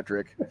hurt,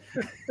 Patrick.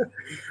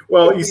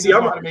 Well, you see,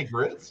 I'm how to make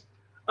grits.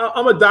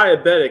 I'm a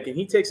diabetic, and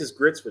he takes his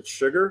grits with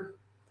sugar,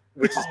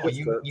 which is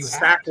you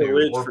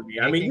sacrilege for me.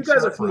 I mean, you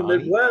guys are from the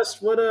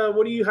Midwest. How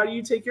do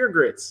you take your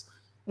grits?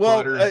 Well,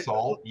 butter and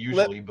salt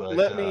usually,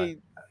 let me.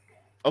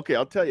 Okay,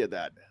 I'll tell you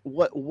that.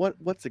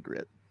 What's a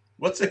grit?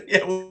 What's a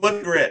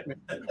grit?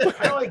 Kind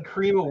of like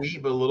cream of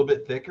wheat, but a little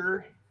bit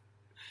thicker.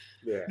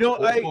 Yeah. No,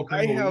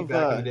 I have.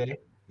 Back in the day,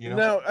 you know?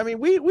 No, I mean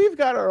we've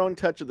got our own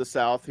touch of the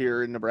South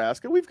here in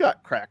Nebraska. We've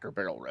got Cracker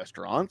Barrel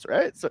restaurants,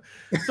 right? So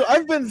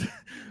I've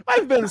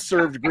been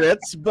served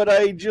grits, but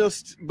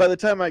by the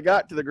time I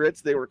got to the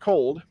grits, they were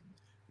cold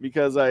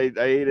because I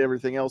ate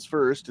everything else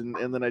first,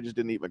 and then I just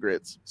didn't eat my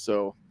grits.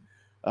 So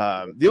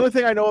the only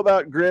thing I know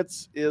about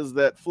grits is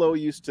that Flo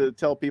used to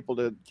tell people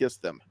to kiss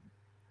them.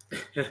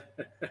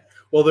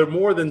 Well, they're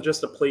more than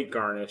just a plate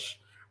garnish.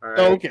 All right?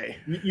 Oh, okay.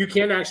 You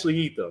can actually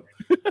eat them.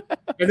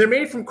 And they're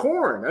made from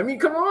corn. I mean,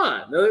 come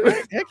on.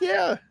 Heck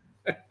yeah.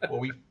 Well,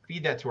 we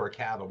feed that to our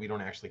cattle. We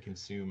don't actually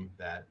consume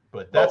that,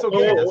 but that's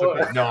okay. That's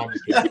okay. No, I'm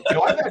just kidding. You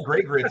know, I've had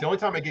great grits. The only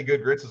time I get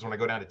good grits is when I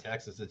go down to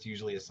Texas. It's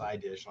usually a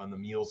side dish on the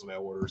meals that I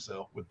order,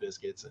 so with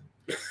biscuits and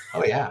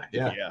oh yeah.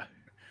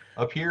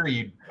 Up here,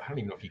 I don't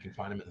even know if you can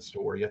find them in the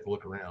store. You have to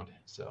look around.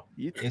 So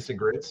instant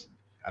grits.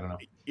 I don't know.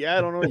 Yeah,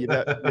 I don't know.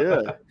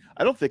 Yeah,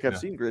 I don't think I've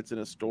seen grits in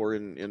a store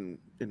in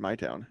my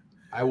town.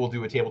 I will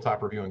do a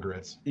tabletop review on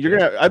grits.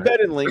 I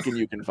bet in Lincoln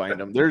you can find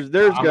them. There's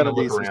got to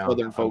be some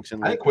Southern folks in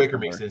Lincoln. I think Quaker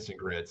makes instant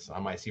grits. I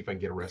might see if I can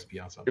get a recipe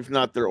on something. If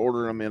not, they're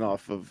ordering them in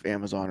off of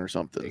Amazon or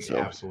something. So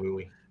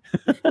absolutely.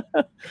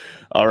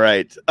 All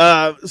right.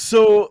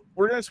 So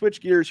we're gonna switch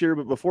gears here,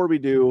 but before we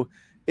do,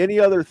 any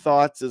other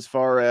thoughts as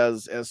far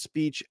as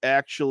speech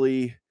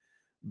actually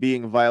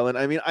being violent?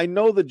 I mean, I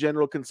know the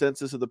general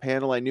consensus of the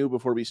panel. I knew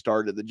before we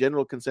started, the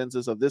general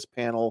consensus of this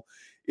panel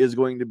is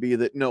going to be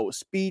that no,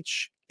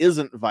 speech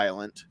isn't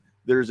violent.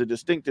 There's a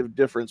distinctive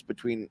difference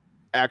between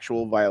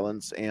actual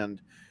violence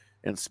and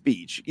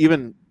speech.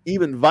 Even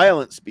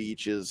violent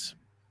speech is,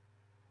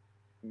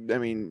 I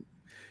mean,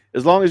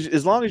 as long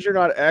as you're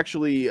not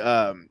actually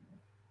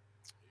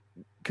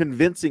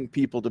convincing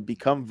people to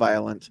become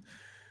violent,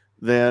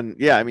 then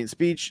yeah, I mean,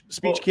 speech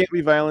can't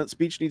be violent.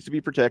 Speech needs to be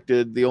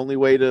protected. The only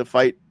way to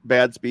fight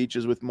bad speech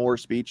is with more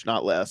speech,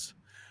 not less.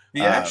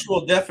 The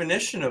actual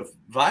definition of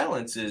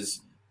violence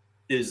is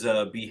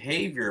a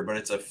behavior, but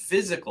it's a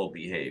physical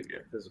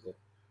behavior. Physical.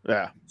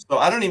 Yeah. So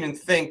I don't even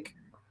think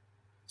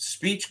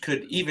speech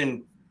could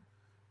even,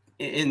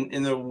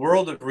 in the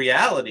world of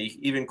reality,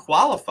 even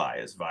qualify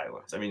as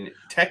violence. I mean,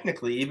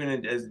 technically,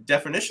 even as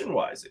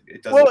definition-wise,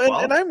 it doesn't qualify.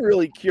 Well, and I'm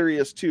really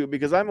curious, too,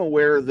 because I'm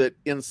aware that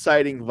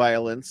inciting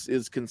violence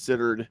is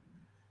considered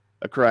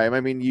a crime.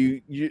 I mean,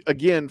 you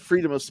again,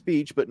 freedom of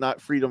speech, but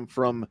not freedom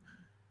from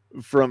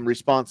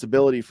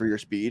responsibility for your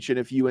speech. And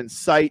if you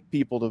incite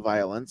people to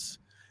violence,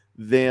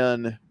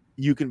 then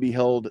you can be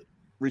held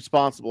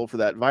responsible for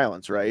that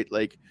violence, right?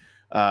 Like,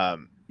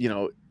 you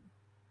know,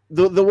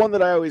 the one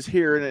that I always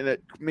hear, and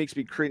it makes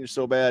me cringe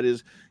so bad,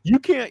 is you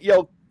can't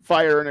yell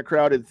fire in a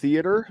crowded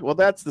theater. Well,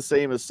 that's the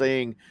same as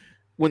saying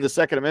when the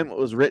Second Amendment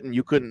was written,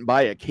 you couldn't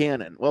buy a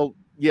cannon. Well,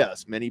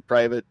 yes, many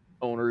private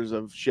owners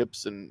of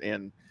ships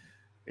and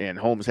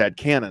homes had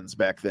cannons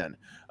back then.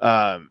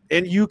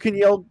 And you can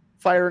yell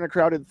fire in a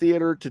crowded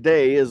theater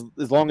today as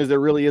long as there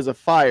really is a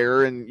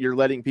fire and you're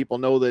letting people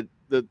know that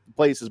the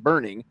place is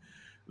burning,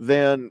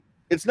 then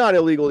it's not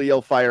illegal to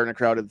yell fire in a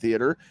crowded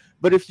theater.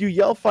 But if you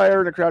yell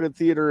fire in a crowded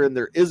theater and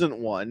there isn't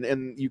one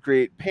and you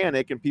create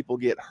panic and people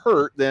get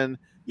hurt, then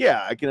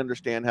yeah, I can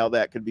understand how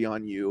that could be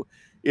on you.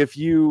 If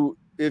you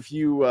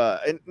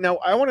and now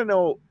I want to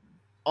know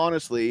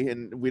honestly,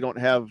 and we don't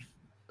have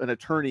an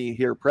attorney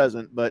here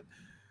present, but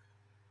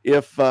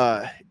if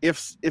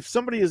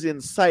somebody is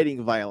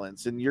inciting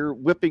violence and you're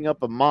whipping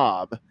up a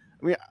mob,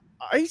 I mean,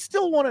 I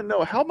still want to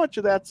know how much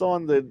of that's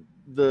on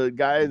the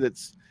guy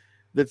that's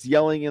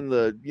yelling in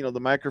the, you know, the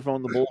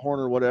microphone, the bullhorn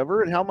or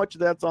whatever, and how much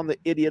of that's on the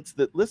idiots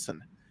that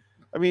listen.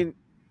 I mean,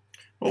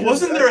 well,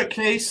 wasn't there a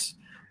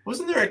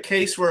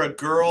case where a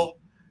girl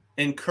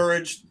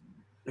encouraged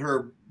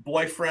her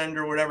boyfriend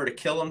or whatever to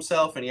kill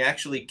himself, and he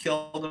actually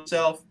killed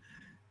himself?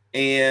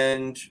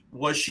 And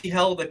was she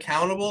held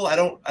accountable? I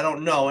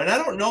don't know. And I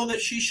don't know that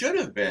she should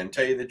have been,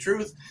 tell you the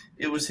truth.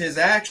 It was his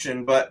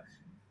action. But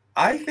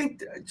I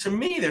think, to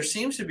me, there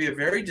seems to be a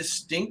very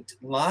distinct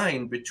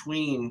line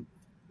between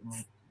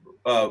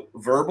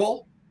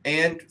verbal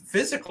and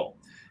physical.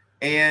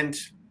 And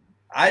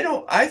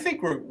I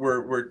think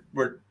we're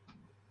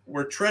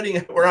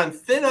on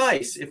thin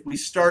ice if we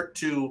start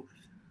to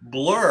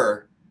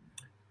blur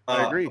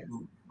I agree.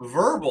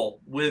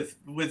 verbal with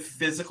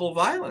physical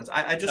violence.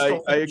 I just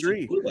don't think I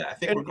agree. do that. I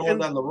think we're going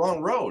down the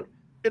wrong road.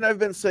 And I've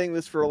been saying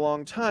this for a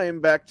long time,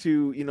 back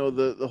to, you know,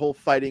 the whole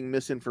fighting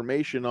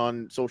misinformation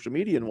on social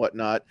media and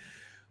whatnot.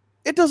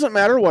 It doesn't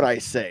matter what I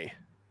say.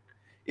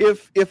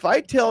 If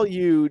I tell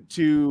you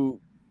to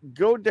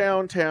go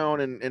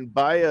downtown and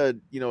buy a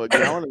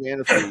gallon of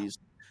antifreeze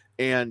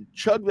and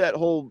chug that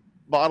whole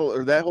bottle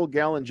or that whole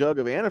gallon jug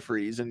of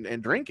antifreeze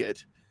and drink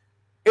it,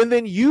 and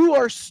then you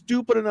are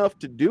stupid enough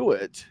to do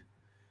it,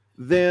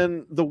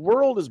 then the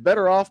world is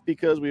better off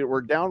because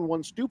we're down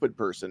one stupid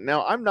person.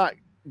 Now, I'm not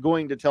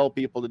going to tell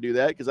people to do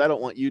that because I don't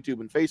want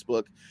YouTube and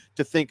Facebook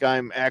to think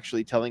I'm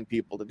actually telling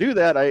people to do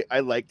that. I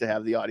like to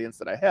have the audience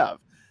that I have.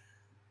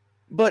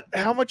 But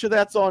how much of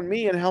that's on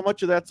me and how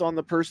much of that's on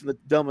the person that's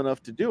dumb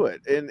enough to do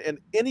it? And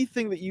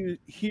anything that you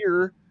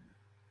hear,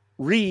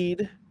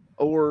 read,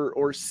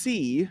 or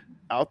see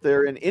out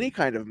there in any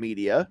kind of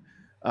media,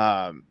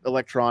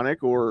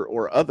 electronic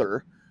or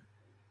other,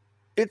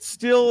 it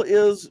still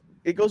is,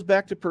 it goes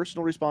back to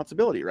personal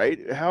responsibility,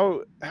 right?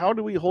 How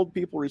do we hold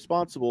people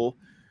responsible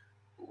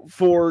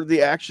for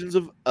the actions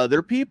of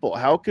other people?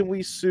 How can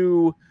we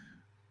sue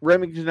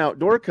Remington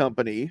Outdoor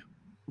Company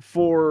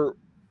for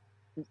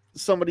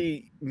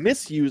somebody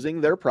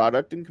misusing their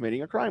product and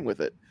committing a crime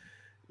with it?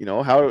 You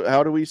know,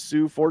 how do we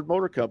sue Ford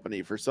Motor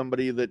Company for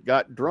somebody that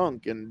got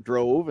drunk and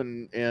drove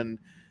and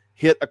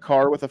hit a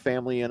car with a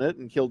family in it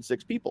and killed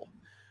 6 people?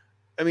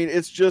 I mean,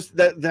 it's just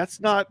that's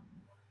not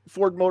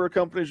Ford Motor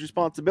Company's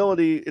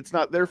responsibility. It's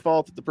not their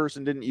fault that the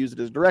person didn't use it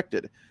as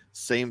directed.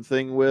 Same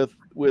thing with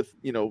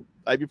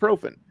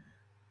ibuprofen.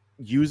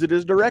 Use it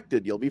as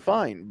directed, you'll be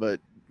fine, but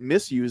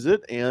misuse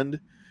it and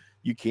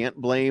you can't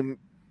blame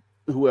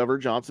whoever,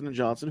 Johnson &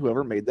 Johnson,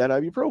 whoever made that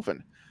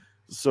ibuprofen.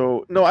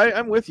 So no,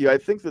 I'm with you. I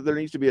think that there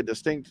needs to be a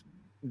distinct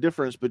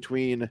difference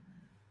between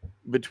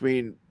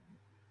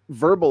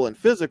verbal and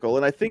physical,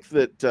 and I think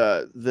that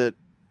that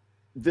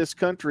this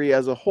country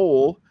as a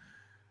whole,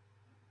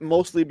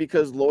 mostly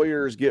because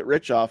lawyers get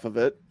rich off of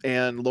it,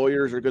 and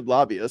lawyers are good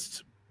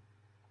lobbyists,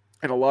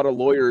 and a lot of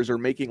lawyers are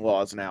making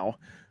laws now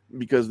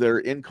because they're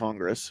in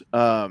Congress.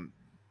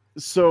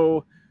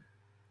 So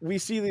we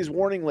see these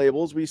warning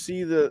labels. We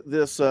see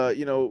this,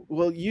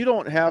 well, you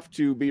don't have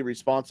to be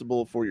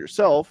responsible for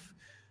yourself.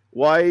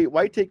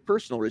 Why take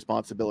personal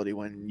responsibility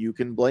when you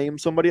can blame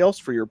somebody else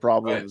for your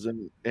problems, right,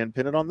 and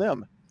pin it on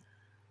them?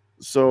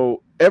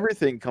 So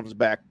everything comes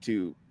back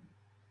to,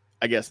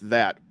 I guess,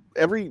 that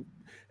everything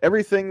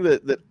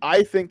that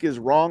I think is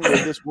wrong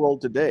with this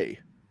world today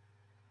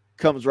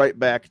comes right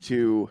back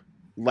to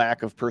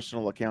lack of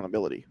personal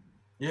accountability.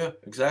 Yeah,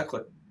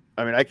 exactly.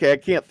 I mean, I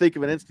can't think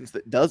of an instance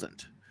that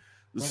doesn't.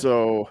 Right.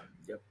 So,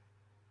 yep.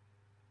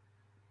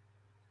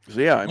 So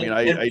yeah, I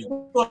mean,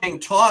 people are being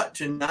taught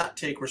to not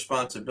take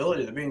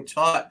responsibility. They're being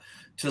taught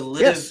to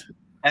live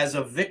as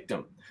a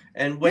victim.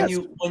 And when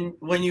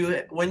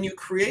you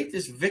create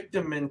this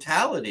victim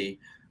mentality,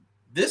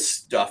 this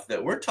stuff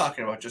that we're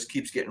talking about just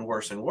keeps getting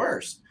worse and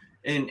worse.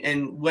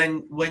 And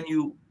when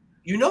you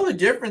you know the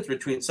difference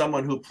between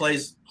someone who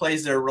plays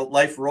their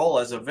life role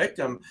as a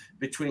victim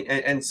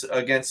and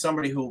against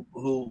somebody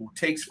who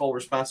takes full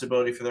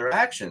responsibility for their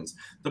actions.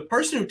 The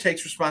person who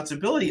takes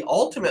responsibility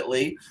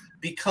ultimately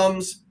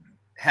becomes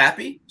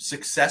happy,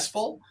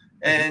 successful,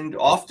 and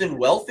often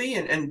wealthy,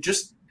 and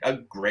just a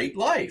great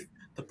life.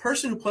 The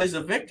person who plays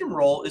a victim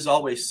role is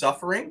always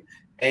suffering,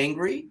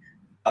 angry,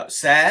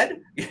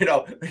 sad,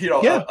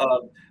 Yeah.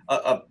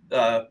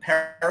 a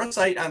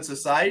parasite on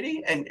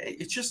society, and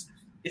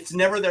it's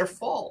never their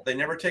fault. They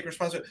never take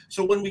responsibility.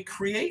 So when we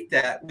create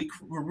that,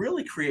 we're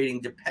really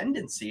creating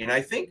dependency, and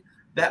I think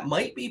that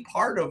might be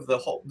part of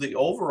the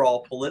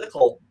overall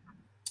political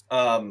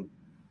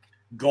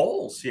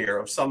goals here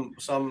of some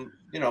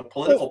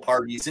political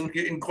parties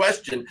in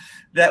question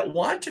that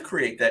want to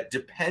create that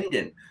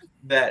dependent,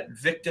 that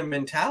victim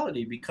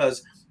mentality,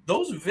 because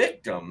those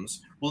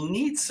victims will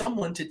need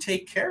someone to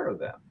take care of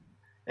them.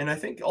 And I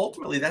think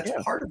ultimately that's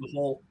part of the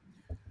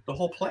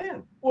whole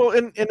plan. Well,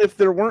 and if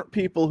there weren't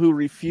people who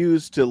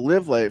refused to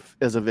live life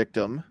as a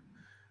victim,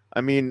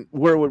 I mean,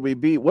 where would we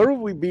be? Where would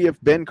we be if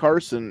Ben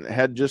Carson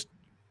had just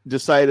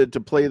decided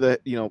to play the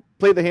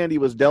hand he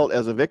was dealt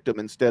as a victim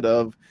instead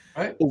of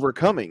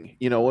overcoming,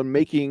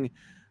 and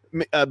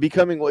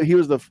becoming what he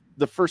was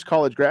the first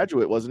college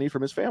graduate, wasn't he,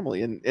 from his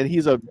family? And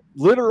he's a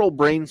literal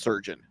brain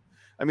surgeon.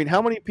 I mean,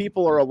 how many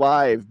people are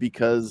alive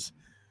because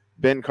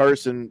Ben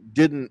Carson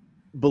didn't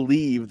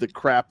believe the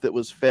crap that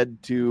was fed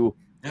to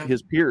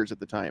his peers at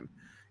the time?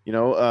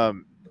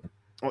 Elon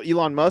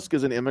Musk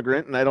is an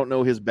immigrant, and I don't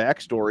know his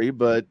backstory,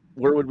 but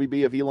where would we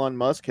be if Elon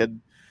Musk had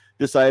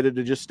decided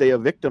to just stay a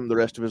victim the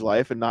rest of his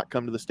life and not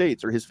come to the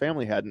States, or his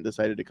family hadn't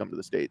decided to come to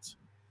the States?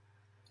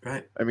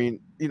 Right. I mean,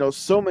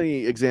 so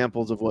many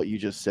examples of what you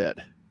just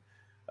said.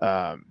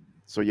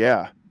 So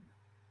yeah.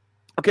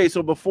 Okay,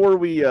 so before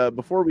we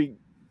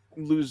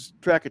lose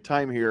track of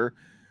time here,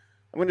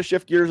 I'm going to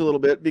shift gears a little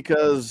bit,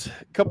 because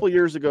a couple of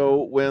years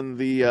ago, when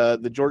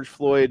the George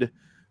Floyd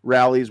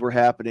rallies were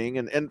happening,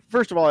 and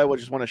first of all, I would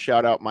just want to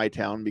shout out my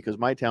town, because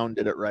my town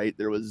did it right.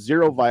 There was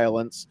zero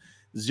violence,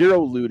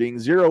 zero looting,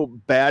 zero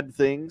bad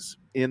things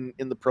in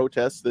the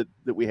protests that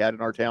we had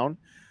in our town.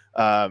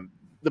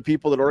 The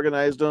people that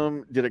organized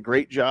them did a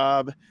great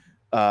job,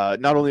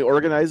 not only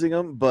organizing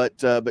them,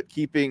 but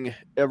keeping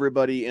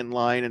everybody in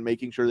line and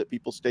making sure that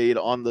people stayed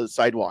on the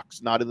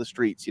sidewalks, not in the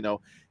streets.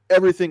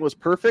 Everything was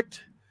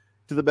perfect.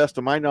 To the best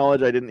of my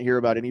knowledge, I didn't hear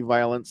about any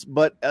violence.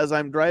 But as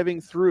I'm driving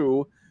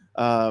through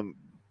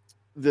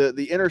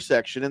the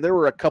intersection, and there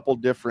were a couple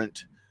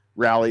different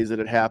rallies that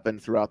had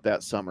happened throughout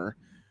that summer.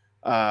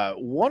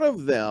 One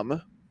of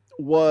them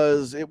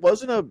it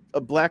wasn't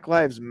a Black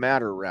Lives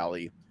Matter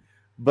rally,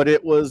 but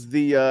it was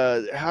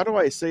the how do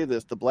I say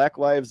this? The Black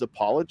Lives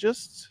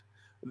Apologists.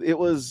 It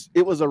was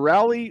a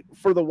rally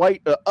for the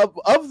white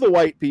of the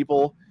white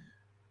people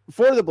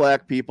for the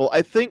black people,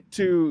 I think,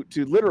 to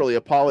literally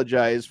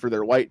apologize for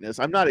their whiteness.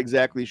 I'm not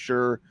exactly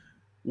sure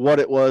what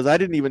it was. I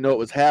didn't even know it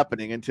was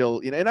happening until,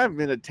 and I'm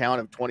in a town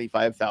of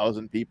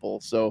 25,000 people.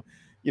 So,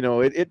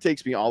 it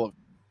takes me all of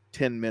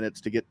 10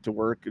 minutes to get to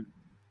work,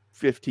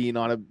 15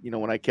 on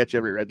when I catch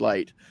every red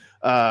light.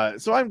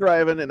 So I'm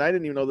driving, and I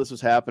didn't even know this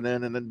was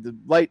happening. And then the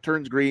light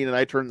turns green, and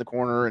I turn the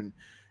corner, and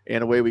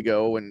away we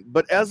go.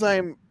 But as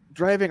I'm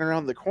driving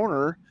around the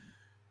corner,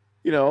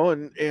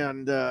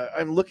 and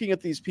I'm looking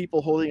at these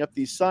people holding up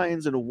these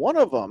signs, and one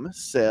of them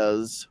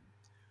says,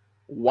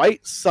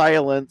 "White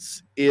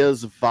silence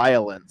is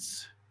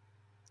violence."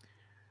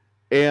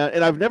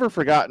 And I've never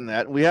forgotten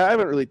that. We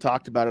haven't really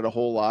talked about it a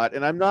whole lot,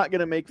 and I'm not going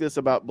to make this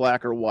about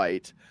black or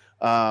white.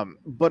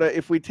 But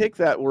if we take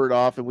that word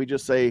off and we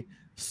just say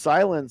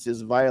silence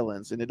is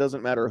violence, and it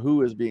doesn't matter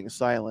who is being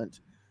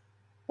silent,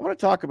 I want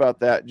to talk about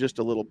that just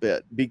a little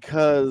bit,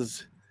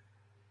 because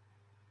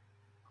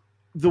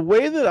the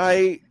way that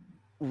I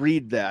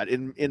read that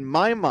in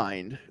my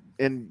mind,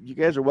 and you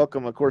guys are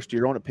welcome, of course, to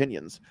your own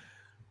opinions,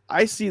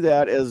 I see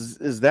that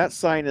as that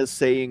sign is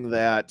saying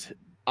that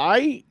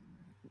I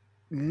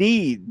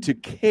need to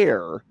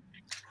care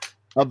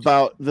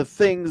about the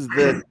things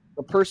that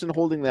the person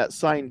holding that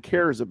sign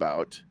cares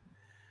about.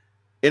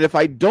 And if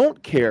I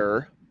don't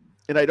care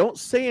and I don't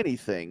say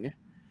anything,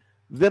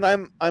 then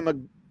I'm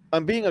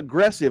being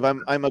aggressive.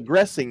 I'm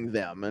aggressing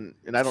them,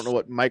 and I don't know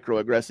what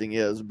microaggressing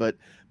is, but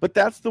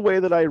that's the way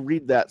that I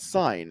read that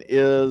sign.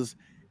 Is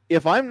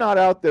if I'm not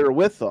out there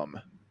with them,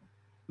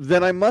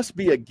 then I must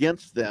be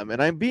against them,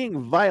 and I'm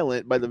being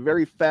violent by the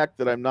very fact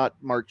that I'm not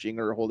marching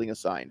or holding a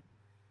sign.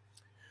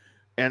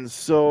 And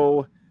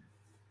so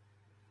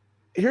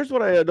here's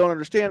what I don't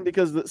understand,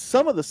 because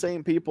some of the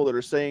same people that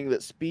are saying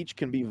that speech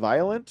can be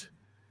violent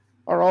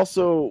are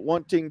also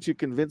wanting to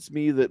convince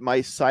me that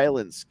my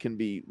silence can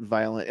be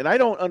violent. And I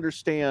don't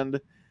understand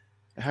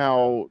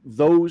how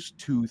those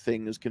two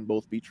things can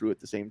both be true at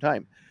the same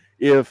time.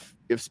 If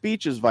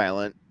speech is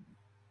violent,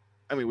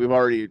 I mean, we've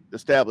already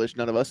established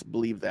none of us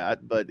believe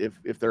that, but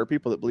if there are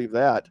people that believe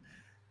that,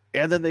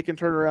 and then they can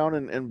turn around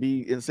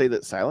and say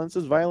that silence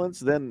is violence,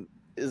 then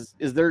is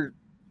there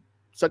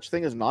such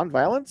thing as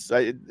nonviolence?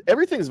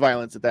 Everything's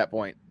violence at that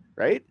point,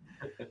 right?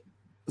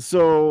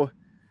 So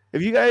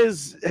Have you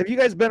guys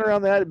been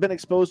around that? Been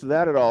exposed to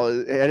that at all?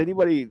 Had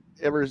anybody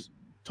ever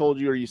told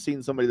you, or you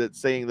seen somebody that's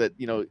saying that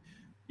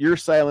your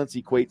silence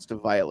equates to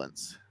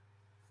violence?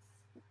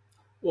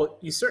 Well,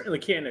 you certainly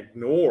can't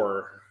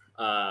ignore,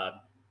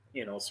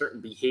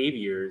 certain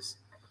behaviors,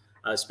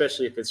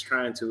 especially if it's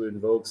trying to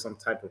invoke some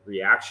type of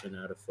reaction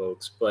out of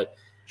folks. But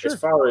as Sure.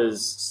 far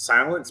as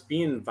silence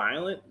being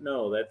violent,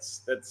 no,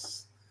 that's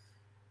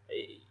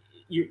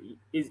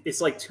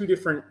it's like two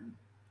different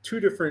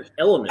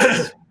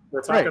elements.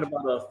 We're talking Right.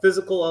 about a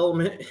physical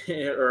element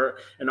or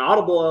an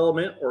audible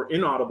element or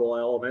inaudible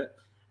element,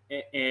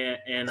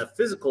 and a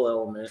physical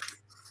element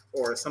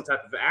or some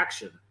type of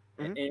action,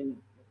 Mhm. and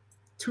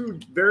two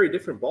very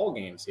different ball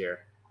games here.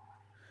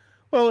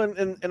 Well,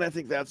 and I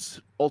think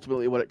that's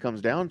ultimately what it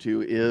comes down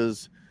to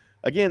is,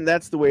 again,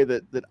 that's the way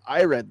that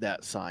I read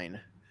that sign,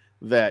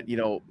 that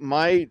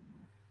my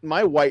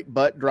white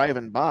butt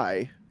driving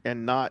by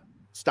and not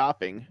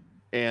stopping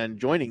and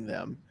joining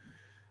them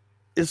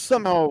is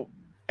somehow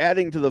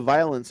adding to the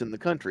violence in the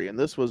country. And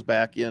this was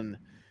back in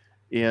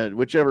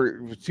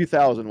whichever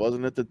 2000,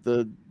 wasn't it, that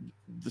the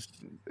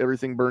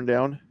everything burned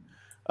down.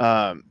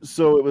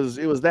 So it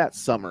was that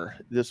summer.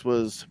 This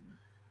was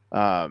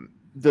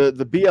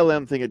the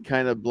BLM thing had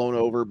kind of blown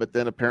over, but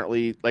then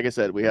apparently, like I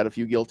said, we had a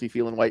few guilty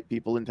feeling white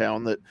people in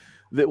town that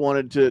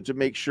wanted to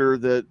make sure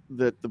that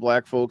the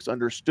black folks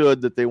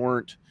understood that they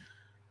weren't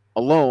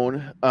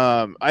alone.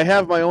 I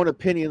have my own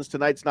opinions.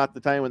 Tonight's not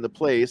the time and the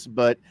place,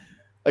 but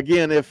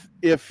again, if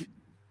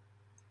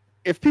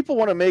people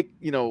want to make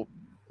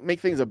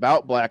things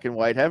about black and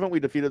white, haven't we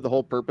defeated the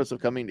whole purpose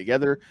of coming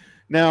together?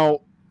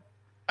 Now,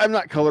 I'm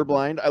not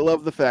colorblind. I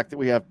love the fact that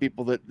we have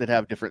people that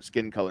have different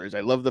skin colors. I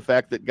love the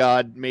fact that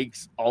God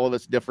makes all of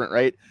us different,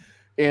 right?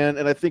 And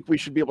I think we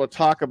should be able to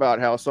talk about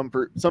how some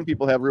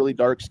people have really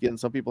dark skin,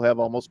 some people have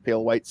almost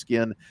pale white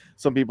skin,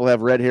 some people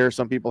have red hair,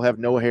 some people have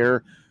no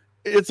hair.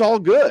 It's all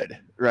good,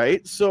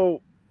 right?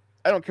 So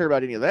I don't care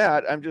about any of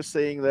that. I'm just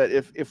saying that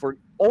if we're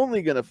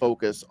only going to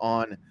focus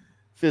on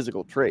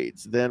physical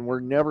traits, then we're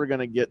never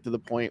going to get to the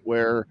point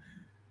where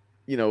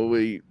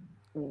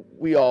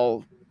we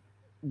all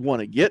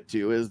want to get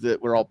to, is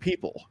that we're all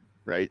people,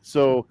 right?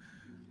 So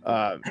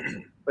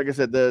like I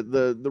said,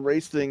 the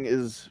race thing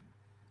is,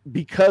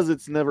 because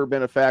it's never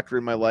been a factor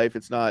in my life,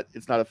 it's not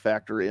a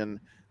factor in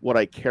what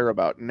I care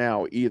about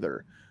now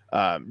either.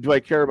 Do I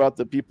care about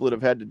the people that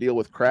have had to deal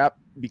with crap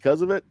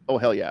because of it? Oh,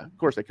 hell yeah, of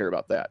course I care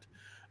about that,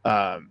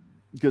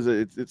 because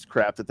it's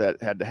crap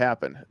that had to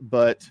happen.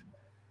 But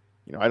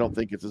I don't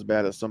think it's as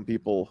bad as some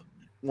people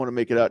want to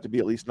make it out to be,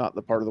 at least not in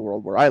the part of the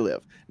world where I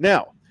live.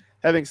 Now,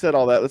 having said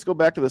all that, let's go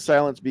back to the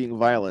silence being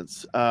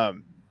violence.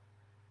 One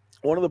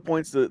of the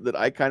points that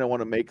I kind of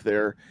want to make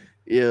there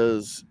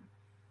is,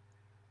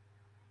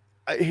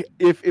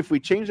 if we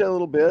change that a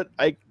little bit,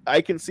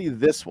 I can see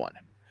this one.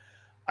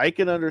 I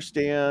can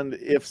understand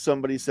if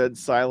somebody said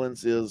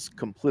silence is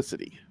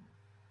complicity.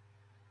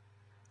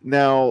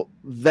 Now,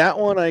 that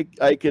one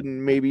I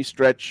can maybe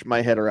stretch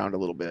my head around a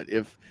little bit.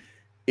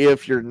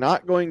 If you're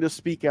not going to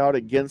speak out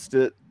against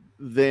it,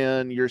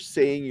 then you're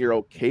saying you're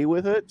okay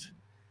with it.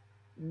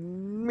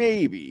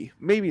 Maybe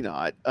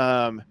not.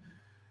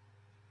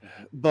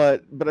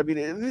 But I mean,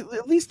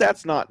 at least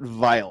that's not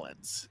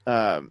violence.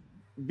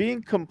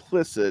 Being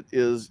complicit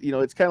is,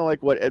 it's kind of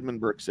like what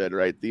Edmund Burke said,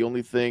 right? The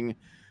only thing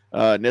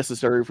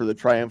necessary for the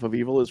triumph of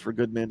evil is for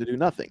good men to do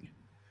nothing.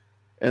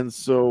 And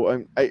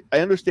so I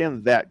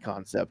understand that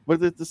concept,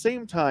 but at the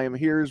same time,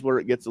 here's where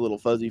it gets a little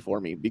fuzzy for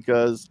me,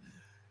 because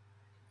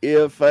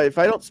if I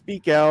don't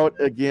speak out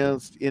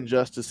against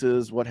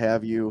injustices, what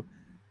have you,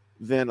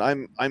 then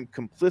I'm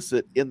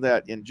complicit in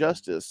that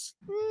injustice.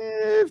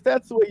 If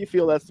that's the way you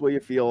feel, that's the way you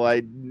feel.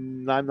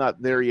 I'm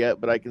not there yet,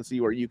 but I can see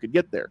where you could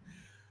get there.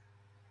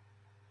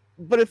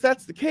 But if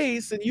that's the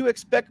case, and you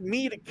expect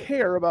me to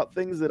care about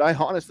things that I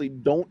honestly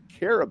don't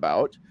care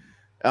about,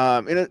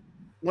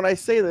 when I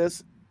say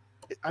this,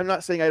 I'm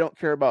not saying I don't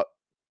care about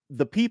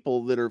the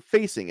people that are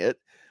facing it.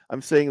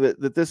 I'm saying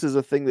that this is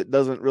a thing that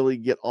doesn't really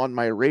get on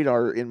my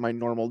radar in my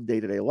normal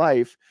day-to-day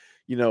life,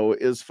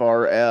 as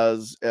far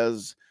as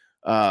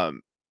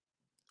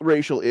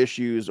racial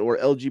issues or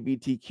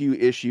LGBTQ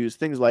issues,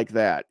 things like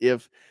that.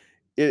 If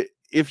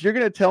you're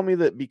going to tell me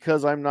that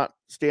because I'm not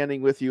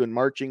standing with you and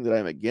marching that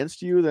I'm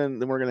against you, then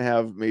we're going to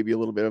have maybe a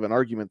little bit of an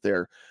argument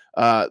there.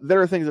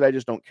 There are things that I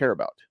just don't care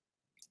about.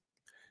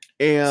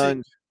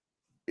 And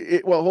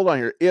well, hold on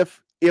here.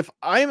 If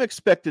I'm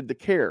expected to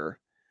care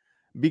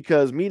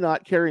because me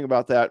not caring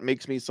about that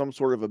makes me some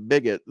sort of a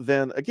bigot,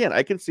 then again,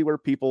 I can see where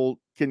people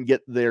can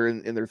get there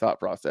in their thought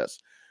process.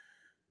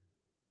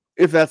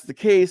 If that's the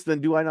case,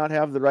 then do I not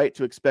have the right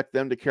to expect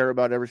them to care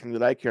about everything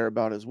that I care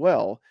about as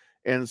well?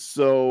 And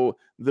so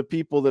the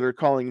people that are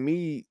calling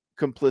me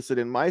complicit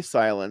in my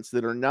silence,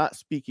 that are not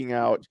speaking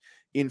out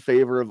in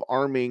favor of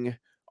arming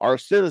our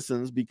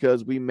citizens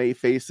because we may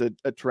face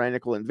a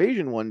tyrannical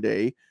invasion one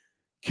day,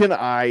 can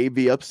I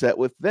be upset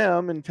with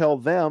them and tell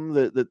them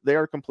that they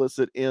are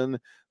complicit in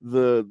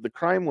the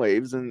crime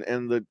waves and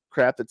the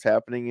crap that's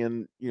happening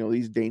in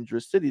these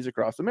dangerous cities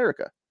across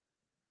America?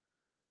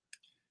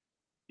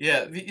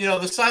 Yeah,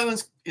 the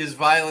silence is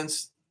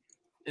violence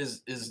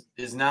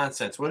is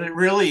nonsense. What it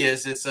really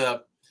is,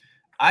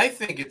 I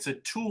think it's a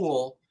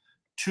tool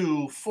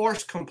to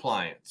force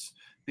compliance,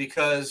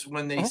 because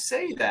when they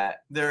say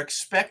that, they're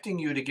expecting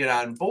you to get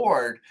on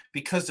board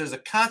because there's a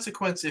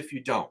consequence if you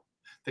don't.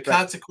 The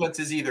consequence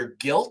is either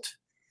guilt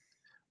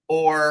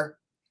or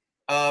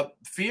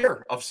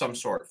fear of some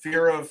sort,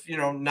 fear of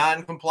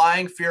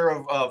non-complying, fear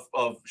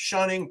of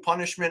shunning,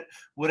 punishment,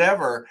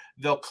 whatever.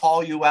 They'll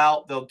call you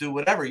out, they'll do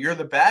whatever. You're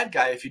the bad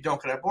guy if you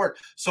don't get on board.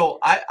 So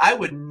I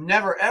would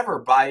never ever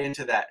buy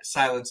into that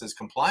silence is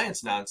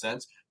compliance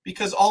nonsense,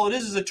 because all it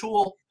is a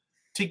tool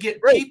to get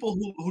people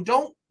who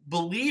don't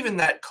believe in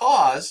that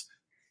cause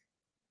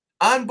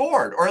on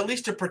board, or at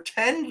least to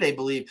pretend they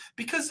believe,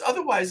 because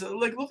otherwise,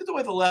 like, look at the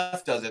way the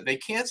left does it. They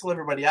cancel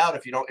everybody out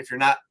if you're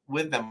not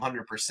with them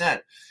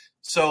 100%.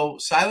 So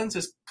silence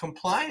is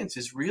compliance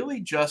is really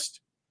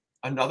just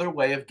another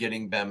way of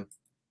getting them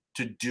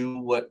to do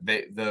what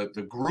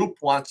the group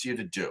wants you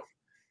to do.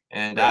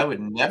 And I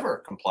would never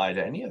comply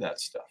to any of that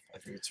stuff. I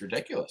think it's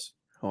ridiculous.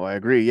 Oh, I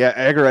agree. Yeah,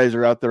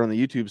 Agorizer out there on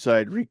the YouTube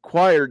side,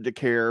 required to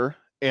care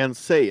and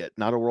say it.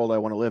 Not a world I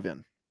want to live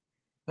in.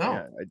 No,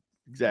 yeah,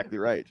 exactly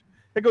right.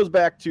 It goes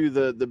back to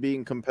the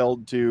being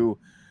compelled to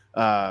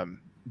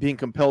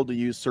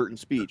use certain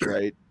speech,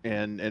 right?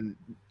 And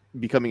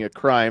becoming a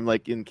crime,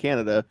 like in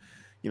Canada.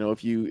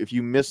 If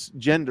you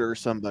misgender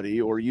somebody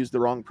or use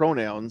the wrong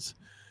pronouns,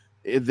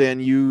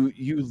 then you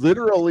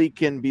literally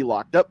can be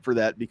locked up for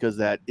that, because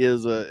that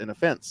is an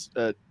offense,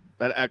 a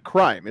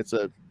crime. It's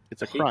a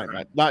crime,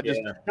 not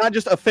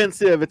just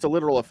offensive. It's a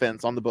literal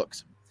offense on the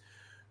books.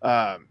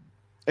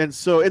 And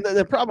so,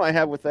 the problem I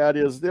have with that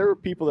is there are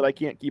people that I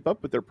can't keep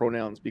up with their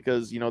pronouns,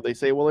 because they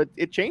say, well,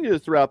 it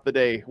changes throughout the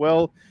day.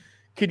 Well,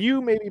 could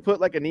you maybe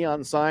put like a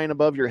neon sign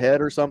above your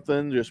head or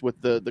something, just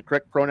with the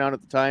correct pronoun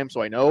at the time,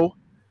 so I know?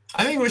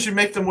 I think we should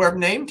make them wear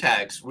name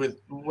tags with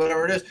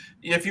whatever it is.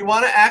 If you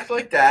want to act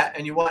like that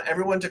and you want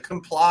everyone to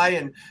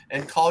comply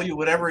and call you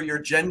whatever your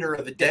gender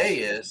of the day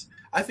is,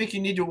 I think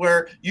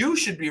you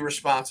should be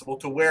responsible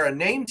to wear a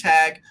name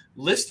tag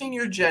listing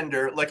your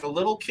gender like a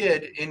little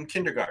kid in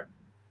kindergarten.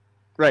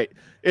 Right.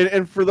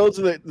 And for those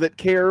that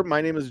care,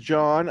 my name is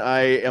John.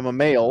 I am a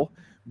male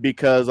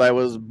because I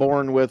was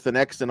born with an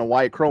X and a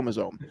Y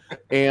chromosome.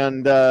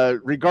 And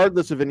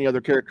regardless of any other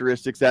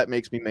characteristics, that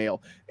makes me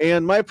male.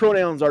 And my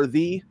pronouns are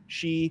thee,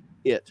 she,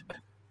 it.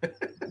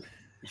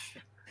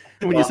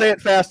 When you say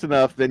it fast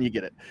enough, then you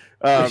get it.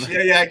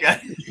 Yeah, I got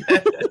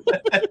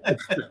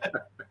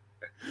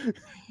it.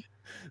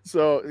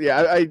 So,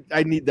 yeah,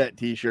 I need that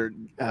T-shirt.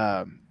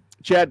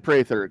 Chad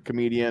Prather,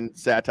 comedian,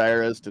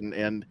 satirist,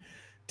 and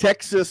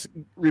Texas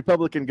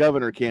Republican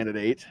governor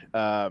candidate.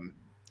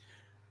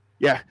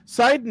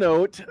 Side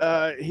note,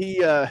 he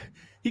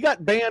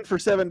got banned for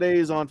 7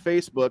 days on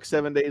Facebook,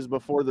 7 days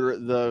before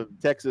the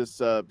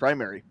Texas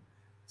primary.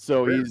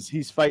 So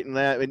he's fighting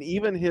that, and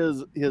even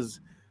his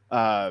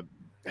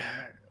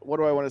what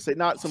do I want to say?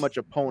 Not so much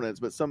opponents,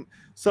 but some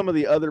of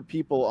the other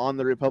people on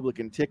the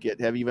Republican ticket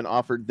have even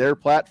offered their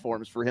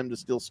platforms for him to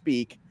still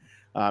speak.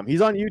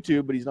 He's on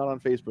YouTube, but he's not on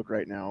Facebook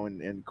right now.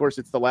 And of course,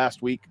 it's the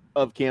last week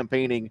of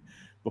campaigning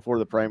before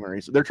the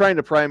primary. So they're trying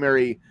to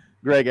primary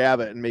Greg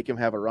Abbott and make him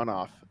have a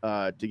runoff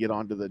to get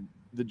onto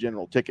the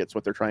general tickets,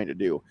 what they're trying to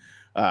do.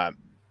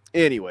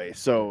 Anyway,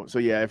 so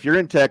yeah, if you're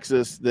in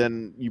Texas,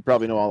 then you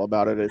probably know all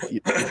about it.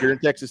 If you're in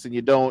Texas and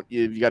you don't,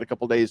 you've got a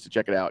couple days to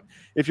check it out.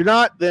 If you're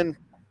not, then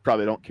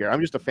probably don't care.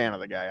 I'm just a fan of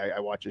the guy. I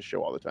watch his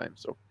show all the time.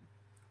 So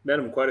met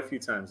him quite a few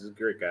times. He's a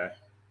great guy.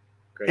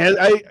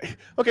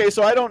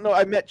 So I don't know.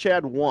 I met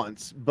Chad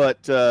once,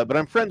 but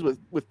I'm friends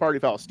with Party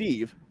Foul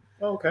Steve.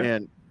 Oh, okay.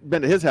 And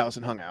been to his house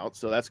and hung out,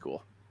 so that's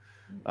cool.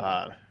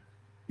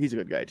 He's a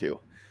good guy too.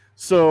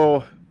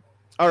 So,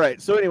 all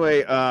right. So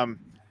anyway,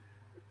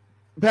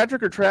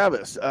 Patrick or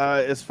Travis,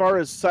 as far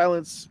as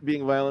silence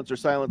being violence or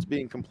silence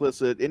being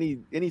complicit,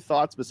 any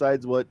thoughts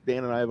besides what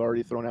Dan and I have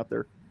already thrown out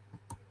there?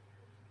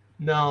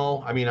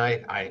 No, I mean,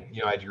 I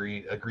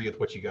agree with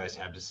what you guys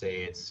have to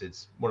say.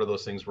 It's one of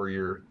those things where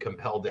you're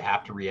compelled to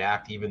have to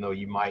react, even though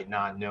you might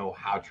not know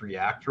how to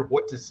react or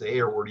what to say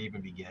or where to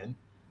even begin,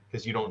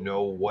 because you don't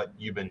know what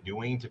you've been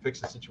doing to fix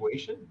the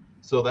situation.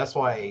 So that's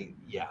why,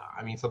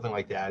 I mean, something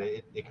like that,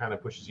 it kind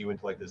of pushes you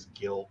into like this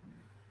guilt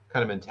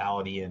kind of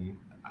mentality, and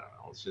I don't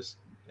know, it's just,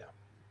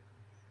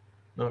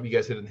 no, you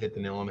guys hit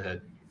the nail on the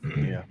head.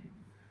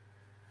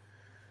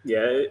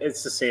 Yeah,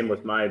 it's the same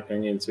with my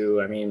opinion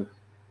too. I mean,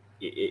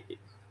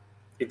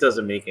 it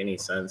doesn't make any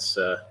sense.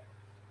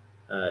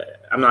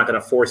 I'm not going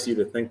to force you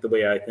to think the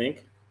way I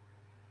think.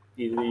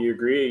 Either you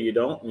agree or you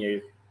don't, and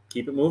you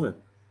keep it moving.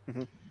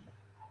 Mm-hmm.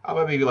 How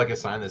about maybe like a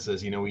sign that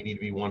says, we need to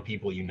be one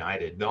people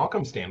united. Then I'll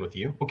come stand with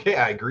you. Okay,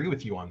 I agree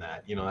with you on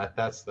that.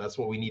 That's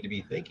what we need to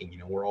be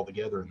thinking. We're all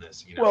together in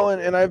this. Well,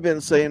 and I've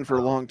been saying for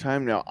a long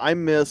time now, I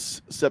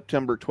miss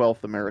September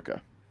 12th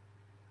America.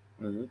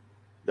 Mm-hmm.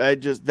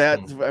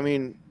 I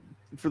mean,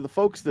 for the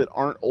folks that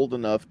aren't old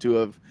enough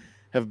to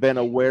have been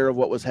aware of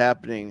what was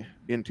happening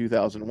in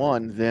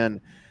 2001, then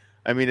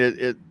I mean,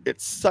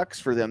 it sucks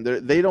for them.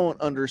 They don't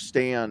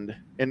understand,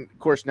 and of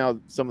course now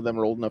some of them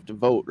are old enough to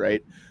vote,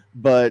 right?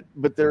 But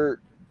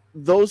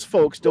those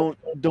folks don't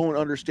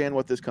understand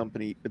what this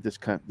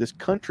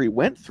country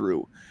went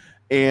through,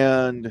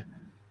 and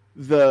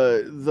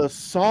the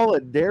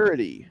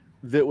solidarity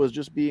that was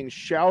just being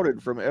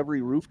shouted from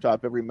every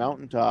rooftop, every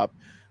mountaintop,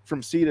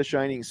 from sea to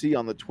shining sea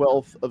on the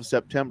 12th of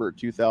September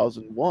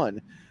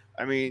 2001.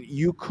 I mean,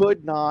 you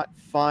could not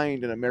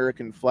find an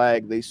American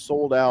flag. They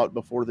sold out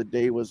before the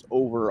day was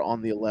over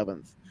on the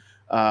 11th,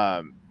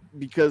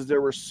 because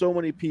there were so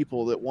many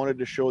people that wanted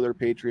to show their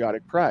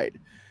patriotic pride.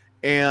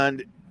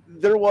 And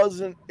there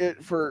wasn't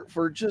it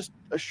for just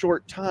a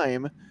short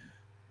time.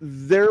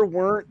 There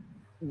weren't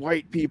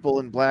white people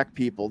and black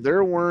people.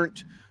 There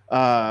weren't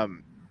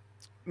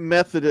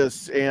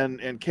Methodists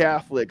and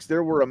Catholics.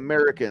 There were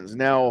Americans.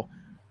 Now,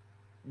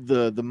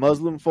 the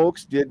Muslim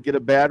folks did get a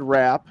bad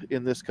rap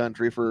in this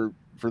country for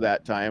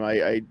that time.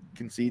 I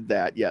concede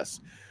that,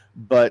 yes,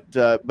 but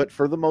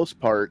for the most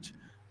part,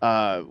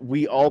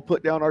 we all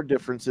put down our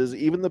differences.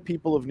 Even the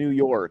people of New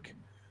York,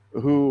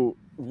 who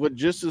would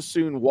just as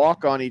soon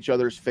walk on each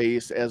other's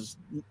face as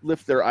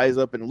lift their eyes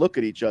up and look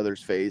at each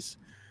other's face,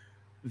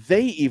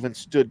 they even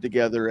stood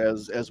together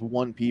as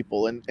one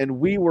people, and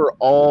we were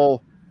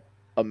all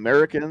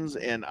Americans,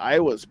 and I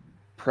was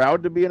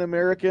proud to be an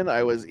American.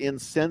 I was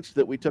incensed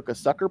that we took a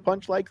sucker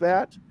punch like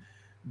that,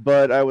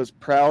 but I was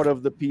proud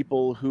of the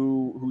people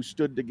who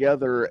stood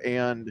together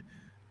and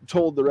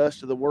told the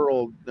rest of the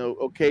world, no,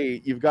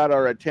 okay, you've got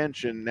our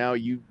attention now.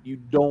 You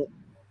don't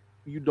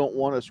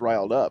want us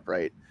riled up,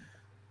 right?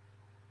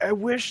 I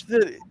wish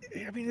that,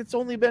 I mean, it's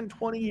only been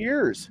 20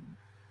 years,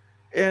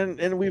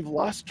 and we've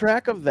lost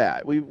track of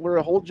that. We're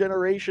a whole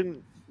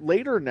generation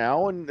later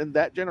now, and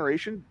that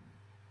generation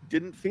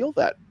didn't feel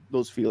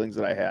those feelings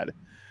that I had.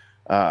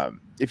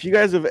 If you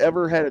guys have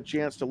ever had a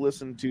chance to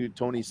listen to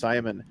Tony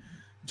Simon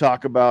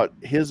talk about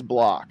his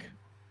block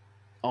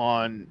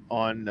on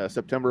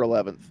September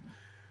 11th,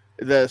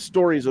 the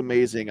story is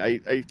amazing.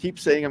 I keep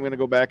saying I'm going to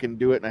go back and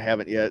do it, and I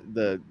haven't yet.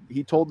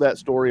 He told that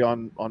story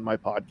on my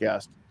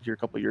podcast here a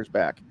couple of years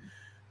back,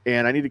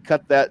 and I need to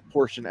cut that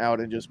portion out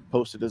and just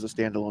post it as a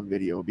standalone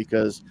video,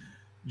 because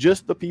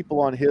just the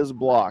people on his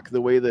block,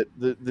 the way that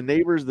the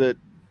neighbors, that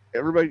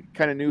everybody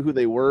kind of knew who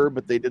they were,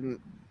 but they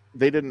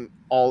didn't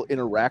all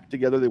interact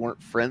together. They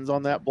weren't friends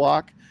on that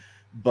block,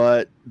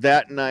 but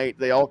that night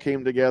they all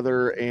came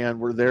together and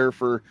were there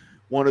for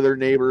one of their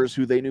neighbors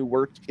who they knew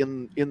worked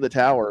in the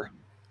tower.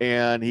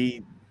 And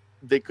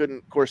they couldn't,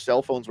 of course,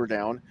 cell phones were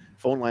down,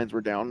 phone lines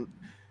were down.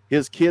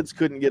 His kids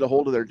couldn't get a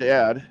hold of their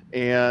dad.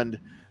 And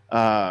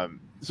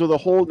so the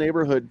whole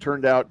neighborhood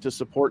turned out to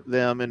support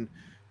them.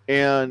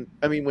 And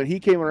I mean, when he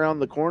came around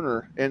the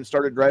corner and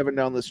started driving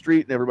down the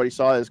street and everybody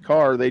saw his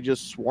car, they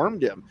just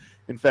swarmed him.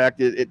 In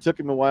fact, it took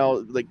him a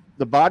while. Like,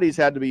 the bodies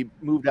had to be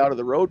moved out of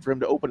the road for him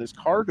to open his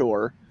car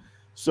door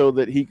so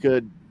that he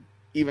could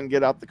even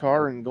get out the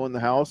car and go in the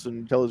house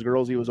and tell his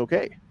girls he was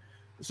okay.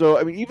 So,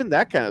 I mean, even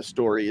that kind of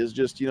story is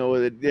just,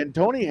 and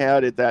Tony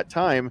had at that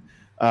time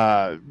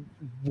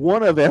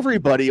one of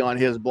everybody on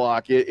his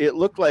block. It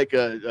looked like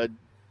a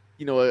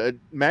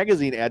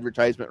magazine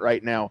advertisement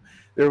right now.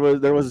 There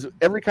was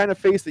every kind of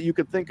face that you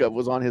could think of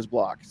was on his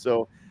block.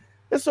 So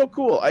it's so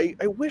cool. I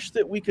wish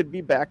that we could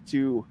be back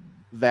to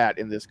that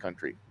in this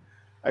country.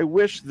 I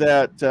wish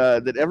that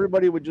that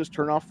everybody would just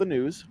turn off the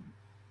news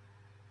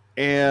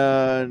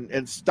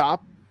and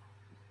stop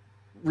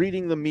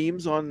reading the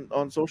memes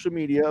on social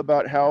media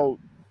about how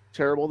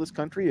terrible this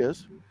country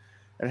is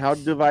and how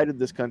divided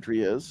this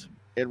country is,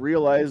 and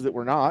realize that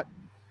we're not.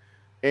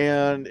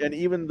 And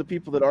even the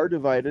people that are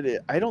divided,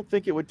 I don't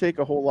think it would take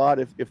a whole lot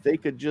if they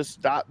could just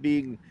stop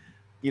being,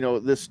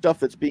 this stuff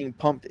that's being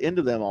pumped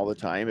into them all the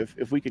time.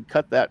 If we could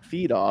cut that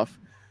feed off,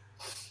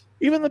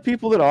 even the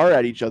people that are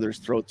at each other's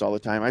throats all the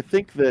time, I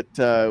think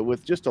that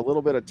with just a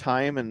little bit of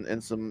time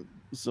and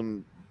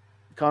some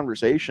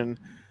conversation,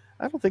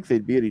 I don't think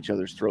they'd be at each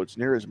other's throats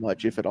near as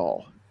much, if at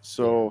all.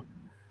 So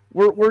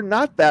we're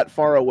not that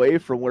far away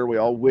from where we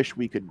all wish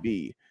we could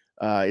be.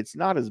 It's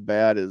not as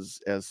bad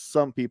as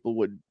some people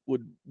would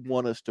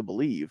want us to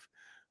believe.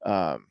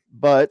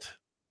 But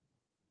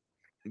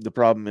the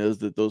problem is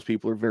that those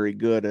people are very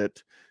good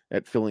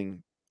at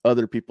filling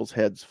other people's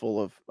heads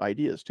full of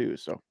ideas too.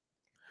 So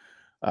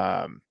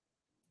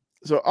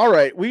all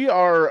right, we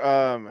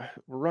are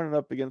we're running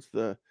up against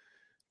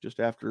just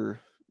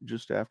after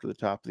the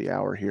top of the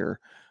hour here.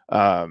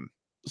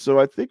 So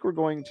I think we're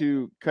going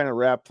to kind of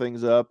wrap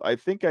things up. I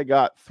think I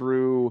got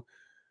through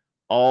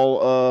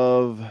all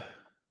of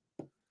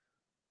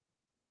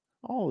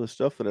the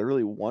stuff that I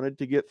really wanted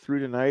to get through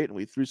tonight, and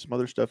we threw some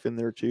other stuff in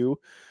there too.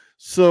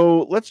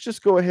 So let's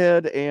just go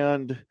ahead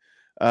and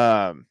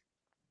we're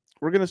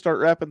going to start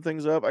wrapping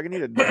things up. I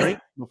need a drink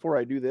before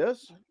I do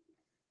this,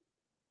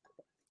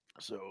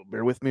 so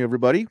bear with me,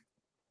 everybody.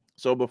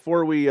 So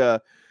before we do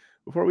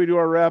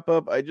our wrap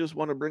up, I just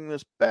want to bring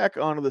this back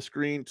onto the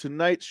screen.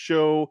 Tonight's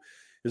show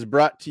is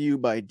brought to you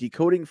by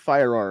Decoding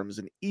Firearms,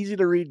 an easy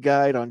to read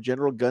guide on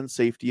general gun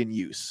safety and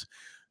use.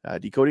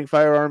 Decoding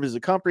Firearms is a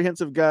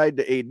comprehensive guide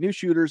to aid new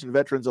shooters and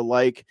veterans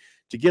alike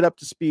to get up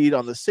to speed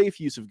on the safe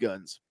use of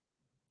guns.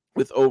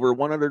 With over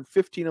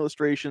 115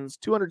 illustrations,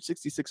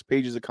 266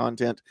 pages of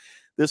content,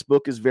 this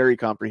book is very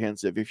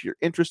comprehensive. If you're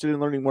interested in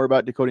learning more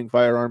about decoding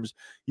firearms,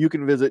 you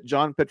can visit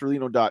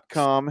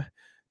johnpetrolino.com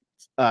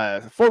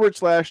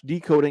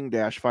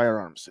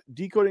 /decoding-firearms.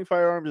 Decoding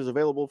Firearms is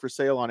available for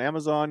sale on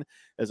Amazon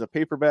as a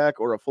paperback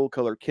or a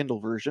full-color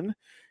Kindle version.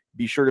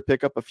 Be sure to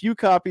pick up a few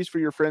copies for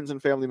your friends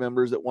and family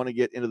members that want to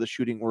get into the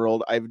shooting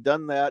world. I've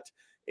done that,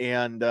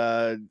 and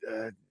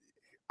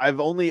I've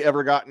only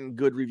ever gotten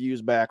good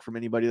reviews back from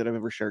anybody that I've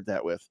ever shared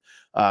that with.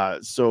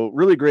 So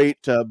really great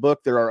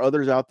book. There are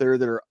others out there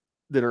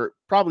that are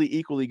probably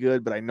equally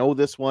good, but I know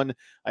this one.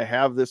 I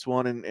have this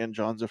one, and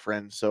John's a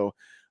friend. So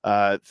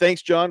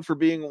thanks, John, for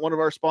being one of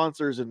our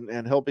sponsors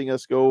and helping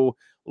us go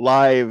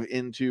live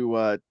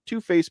into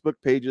 2 Facebook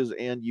pages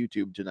and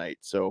YouTube tonight.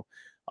 So,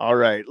 all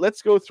right,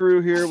 let's go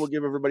through here. We'll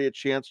give everybody a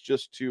chance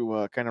just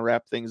to kind of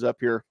wrap things up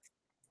here.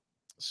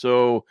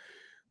 So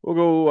we'll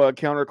go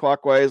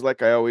counterclockwise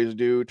like I always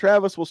do.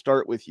 Travis, we'll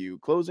start with you.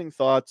 Closing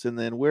thoughts, and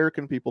then where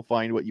can people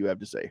find what you have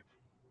to say?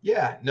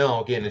 Yeah,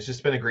 no, again, it's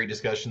just been a great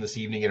discussion this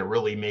evening, and it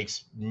really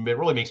makes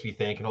me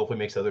think, and hopefully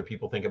makes other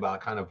people think about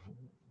kind of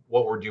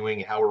what we're doing,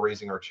 how we're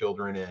raising our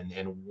children,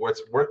 and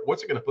what's it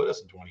going to put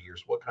us in 20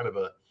 years? What kind of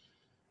a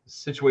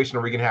situation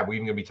are we going to have? Are we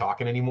even going to be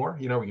talking anymore? Are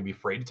we going to be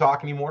afraid to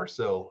talk anymore?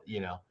 So,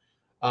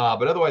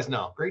 but otherwise,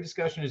 no, great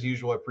discussion as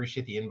usual. I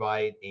appreciate the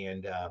invite.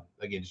 And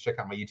again, just check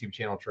out my YouTube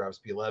channel, Travis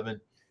P11. And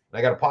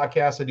I got a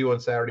podcast I do on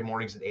Saturday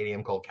mornings at 8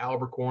 a.m. called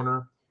Caliber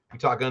Corner. We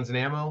talk guns and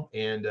ammo,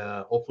 and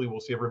hopefully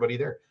we'll see everybody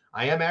there.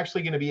 I am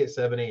actually going to be at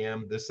 7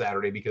 a.m. this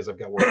Saturday because I've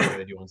got work I'm going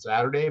to do on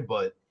Saturday.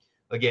 But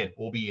again,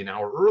 we'll be an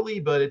hour early,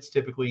 but it's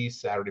typically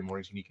Saturday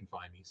mornings when you can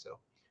find me. So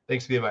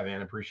thanks for the invite,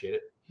 man. I appreciate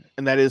it.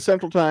 And that is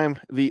Central Time,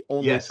 the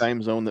only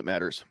time zone that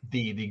matters.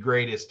 The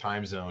greatest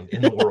time zone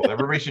in the world.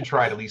 Everybody should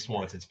try it at least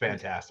once. It's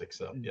fantastic.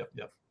 So, yep.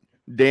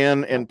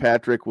 Dan and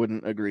Patrick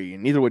wouldn't agree.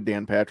 Neither would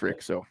Dan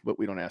Patrick. So, but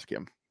we don't ask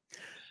him.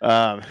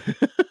 All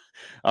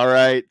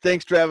right.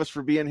 Thanks, Travis,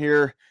 for being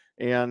here.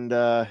 And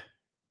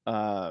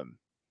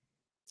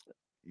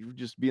you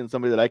just being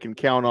somebody that I can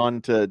count on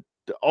to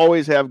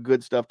always have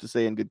good stuff to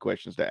say and good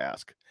questions to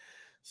ask.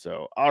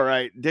 So, all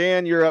right,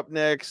 Dan, you're up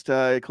next.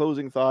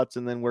 Closing thoughts,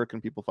 and then where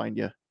can people find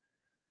you?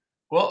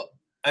 Well,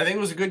 I think it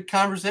was a good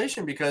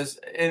conversation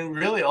and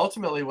really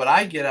ultimately what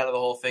I get out of the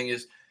whole thing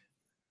is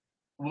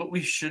what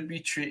we should be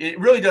treated. It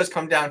really does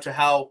come down to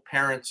how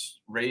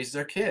parents raise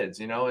their kids,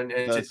 and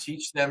to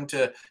teach them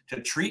to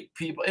treat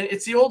people.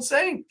 It's the old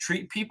saying,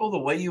 treat people the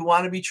way you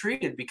want to be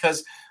treated,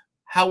 because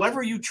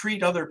however you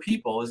treat other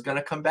people is going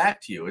to come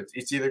back to you.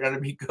 It's either going to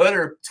be good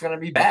or it's going to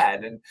be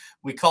bad. And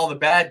we call the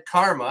bad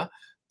karma,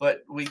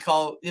 but we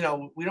don't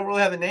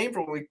really have a name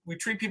for it. We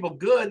treat people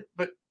good,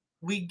 but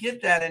we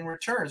get that in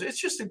returns. It's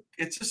just a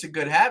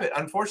good habit.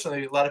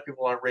 Unfortunately, a lot of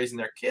people aren't raising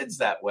their kids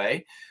that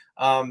way.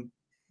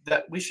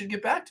 That we should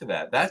get back to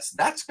that.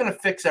 That's going to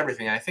fix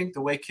everything. I think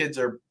the way kids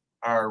are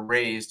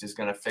raised is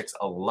going to fix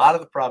a lot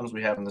of the problems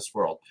we have in this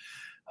world.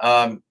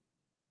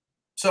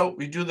 So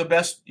you do the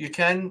best you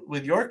can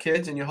with your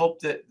kids, and you hope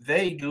that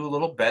they do a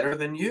little better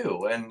than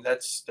you. And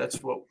that's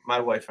what my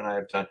wife and I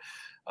have done.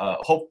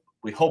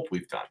 We hope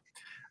we've done.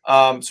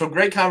 So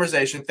great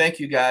conversation. Thank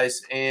you,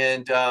 guys.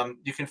 And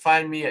you can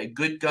find me at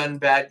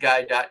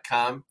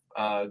goodgunbadguy.com,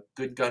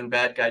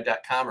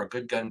 goodgunbadguy.com, or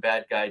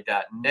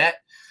goodgunbadguy.net.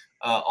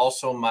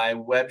 Also, my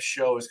web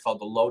show is called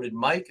The Loaded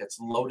Mic. It's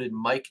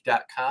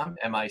loadedmic.com,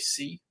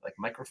 M-I-C, like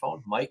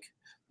microphone, mic,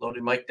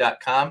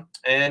 loadedmic.com.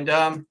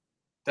 And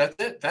that's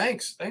it.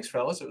 Thanks,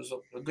 fellas. It was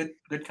a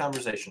good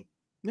conversation.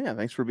 Yeah,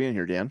 thanks for being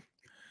here, Dan.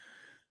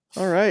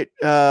 All right.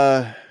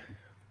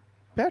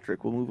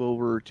 Patrick, we'll move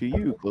over to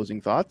you. Closing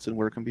thoughts, and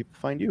where can people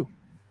find you?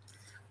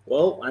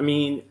 Well,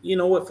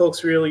 what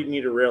folks really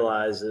need to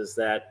realize is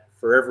that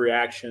for every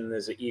action,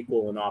 there's an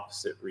equal and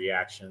opposite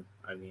reaction.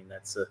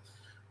 That's a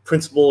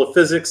principle of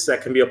physics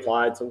that can be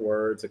applied to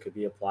words. It could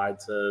be applied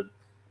to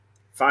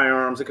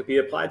firearms. It could be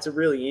applied to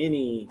really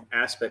any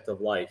aspect of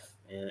life.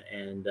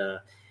 And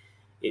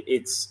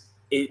it's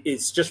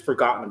just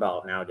forgotten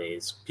about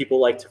nowadays. People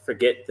like to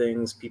forget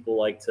things. People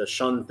like to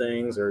shun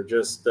things, or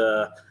just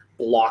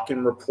block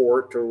and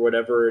report, or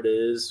whatever it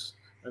is.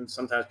 And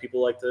sometimes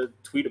people like to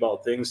tweet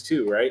about things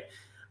too, right?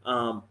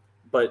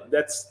 But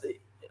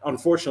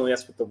unfortunately,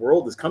 that's what the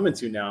world is coming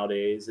to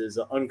nowadays, is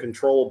an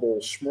uncontrollable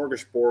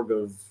smorgasbord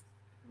of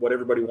what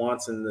everybody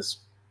wants in this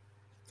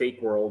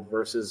fake world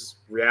versus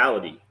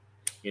reality.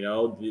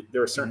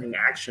 There are certain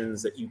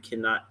actions that you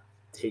cannot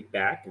take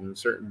back, and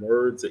certain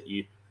words that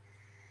you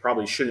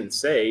probably shouldn't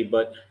say,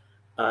 but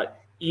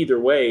either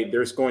way,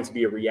 there's going to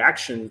be a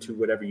reaction to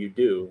whatever you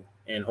do,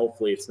 and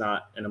hopefully it's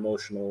not an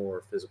emotional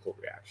or physical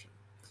reaction.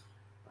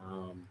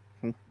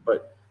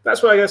 But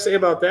that's what I got to say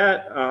about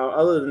that.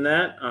 Other than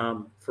that,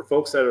 for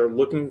folks that are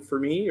looking for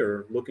me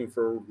or looking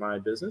for my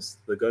business,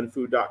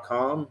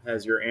 thegunfood.com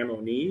has your ammo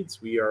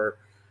needs. We are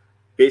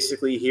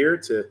basically here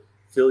to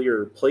fill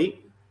your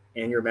plate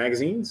and your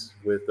magazines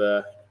with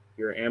your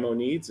your ammo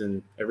needs,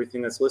 and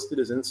everything that's listed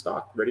is in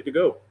stock, ready to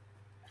go.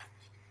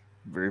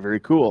 Very, very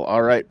cool.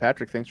 All right,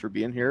 Patrick, thanks for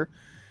being here.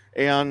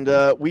 And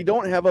we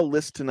don't have a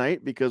list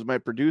tonight because my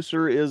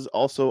producer is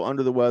also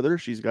under the weather.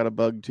 She's got a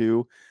bug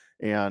too,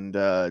 and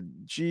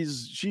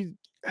she's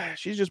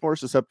just more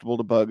susceptible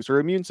to bugs. Her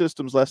immune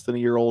system's less than a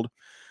year old.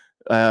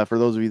 For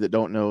those of you that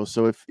don't know,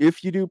 so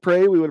if you do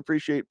pray, we would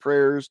appreciate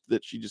prayers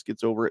that she just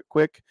gets over it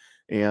quick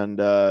and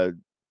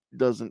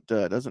doesn't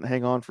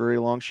hang on for very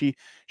long. She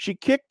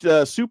kicked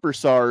Super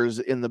SARS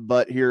in the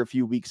butt here a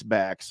few weeks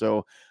back,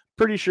 so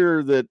pretty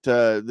sure that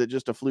that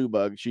just a flu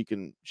bug she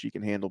can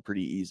handle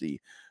pretty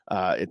easy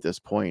at this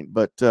point.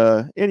 But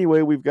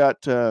anyway, we've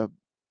got a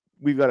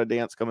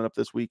dance coming up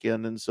this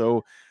weekend, and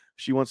so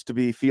she wants to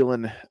be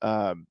feeling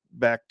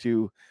back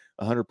to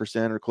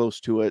 100% or close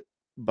to it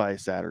by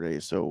Saturday.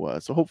 So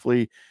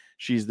hopefully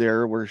she's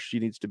there where she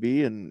needs to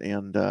be,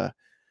 and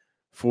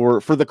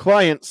for the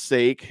client's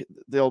sake,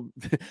 they'll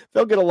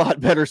get a lot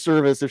better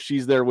service if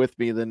she's there with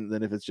me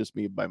than if it's just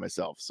me by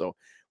myself. So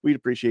we'd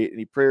appreciate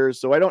any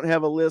prayers. So I don't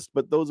have a list,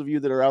 but those of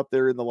you that are out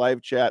there in the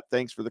live chat,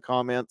 thanks for the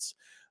comments.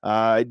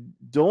 I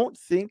don't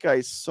think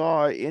I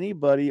saw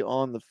anybody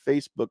on the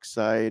Facebook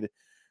side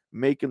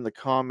making the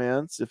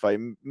comments. If I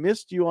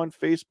missed you on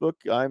Facebook,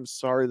 I'm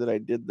sorry that I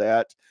did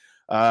that.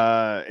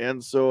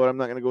 And so I'm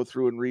not going to go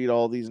through and read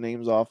all these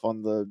names off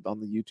on the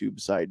YouTube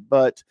side,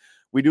 but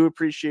we do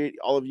appreciate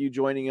all of you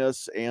joining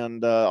us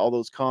and all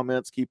those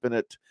comments, keeping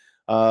it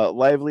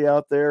lively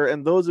out there.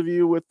 And those of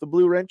you with the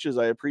blue wrenches,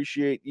 I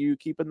appreciate you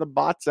keeping the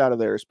bots out of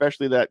there,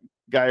 especially that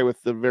guy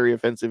with the very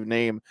offensive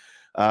name.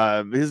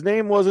 His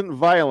name wasn't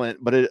violent,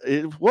 but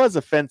it was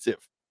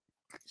offensive.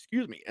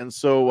 Excuse me. And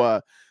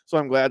so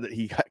I'm glad that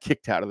he got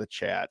kicked out of the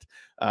chat.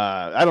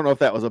 I don't know if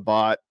that was a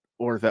bot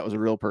or if that was a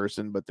real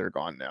person, but they're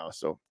gone now.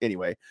 So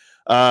anyway,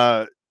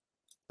 so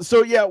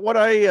yeah, what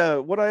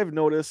I've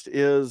noticed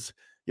is,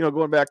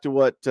 going back to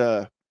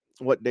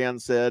what Dan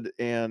said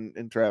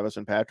and Travis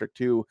and Patrick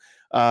too,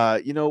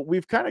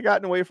 we've kind of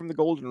gotten away from the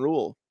golden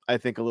rule, I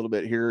think, a little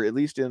bit here, at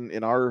least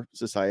in our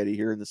society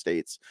here in the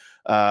States,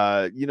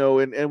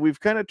 and we've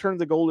kind of turned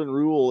the golden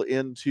rule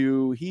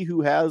into he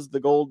who has the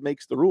gold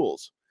makes the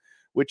rules,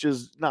 which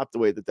is not the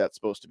way that that's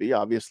supposed to be.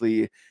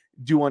 Obviously,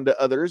 do unto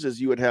others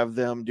as you would have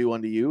them do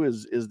unto you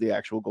is the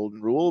actual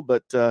golden rule.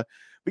 But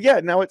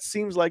yeah, now it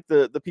seems like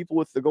the people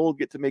with the gold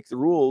get to make the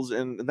rules,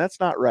 and that's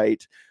not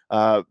right.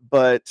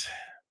 But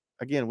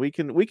again, we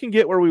can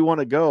get where we want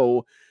to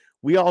go.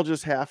 We all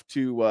just have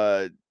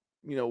to,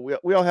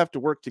 we all have to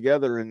work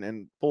together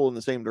and pull in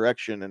the same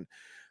direction. And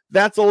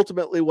that's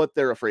ultimately what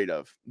they're afraid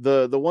of.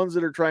 The ones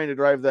that are trying to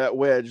drive that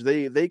wedge,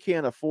 they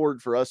can't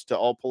afford for us to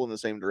all pull in the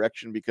same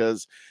direction,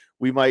 because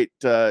we might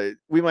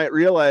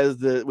realize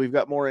that we've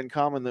got more in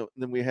common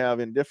than we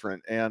have in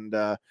different, and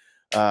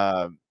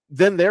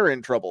then they're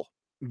in trouble,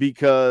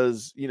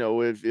 because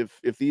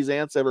if these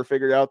ants ever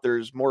figured out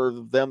there's more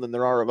of them than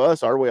there are of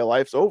us, our way of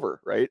life's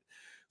over, right?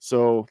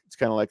 So it's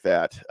kind of like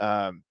that.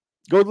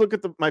 Go look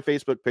at my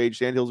Facebook page,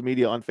 Sandhills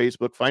Media on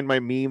Facebook. Find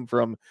my meme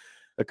from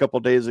a couple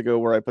days ago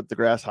where I put the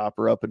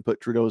grasshopper up and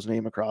put Trudeau's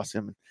name across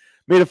him.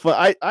 Made a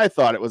fun. I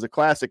thought it was a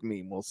classic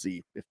meme. We'll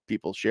see if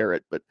people share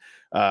it. But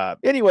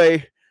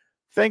anyway,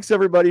 thanks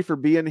everybody for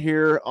being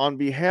here. On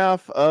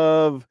behalf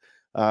of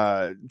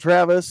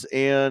Travis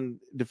and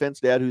Defense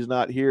Dad, who's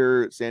not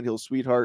here, Sandhills Sweetheart,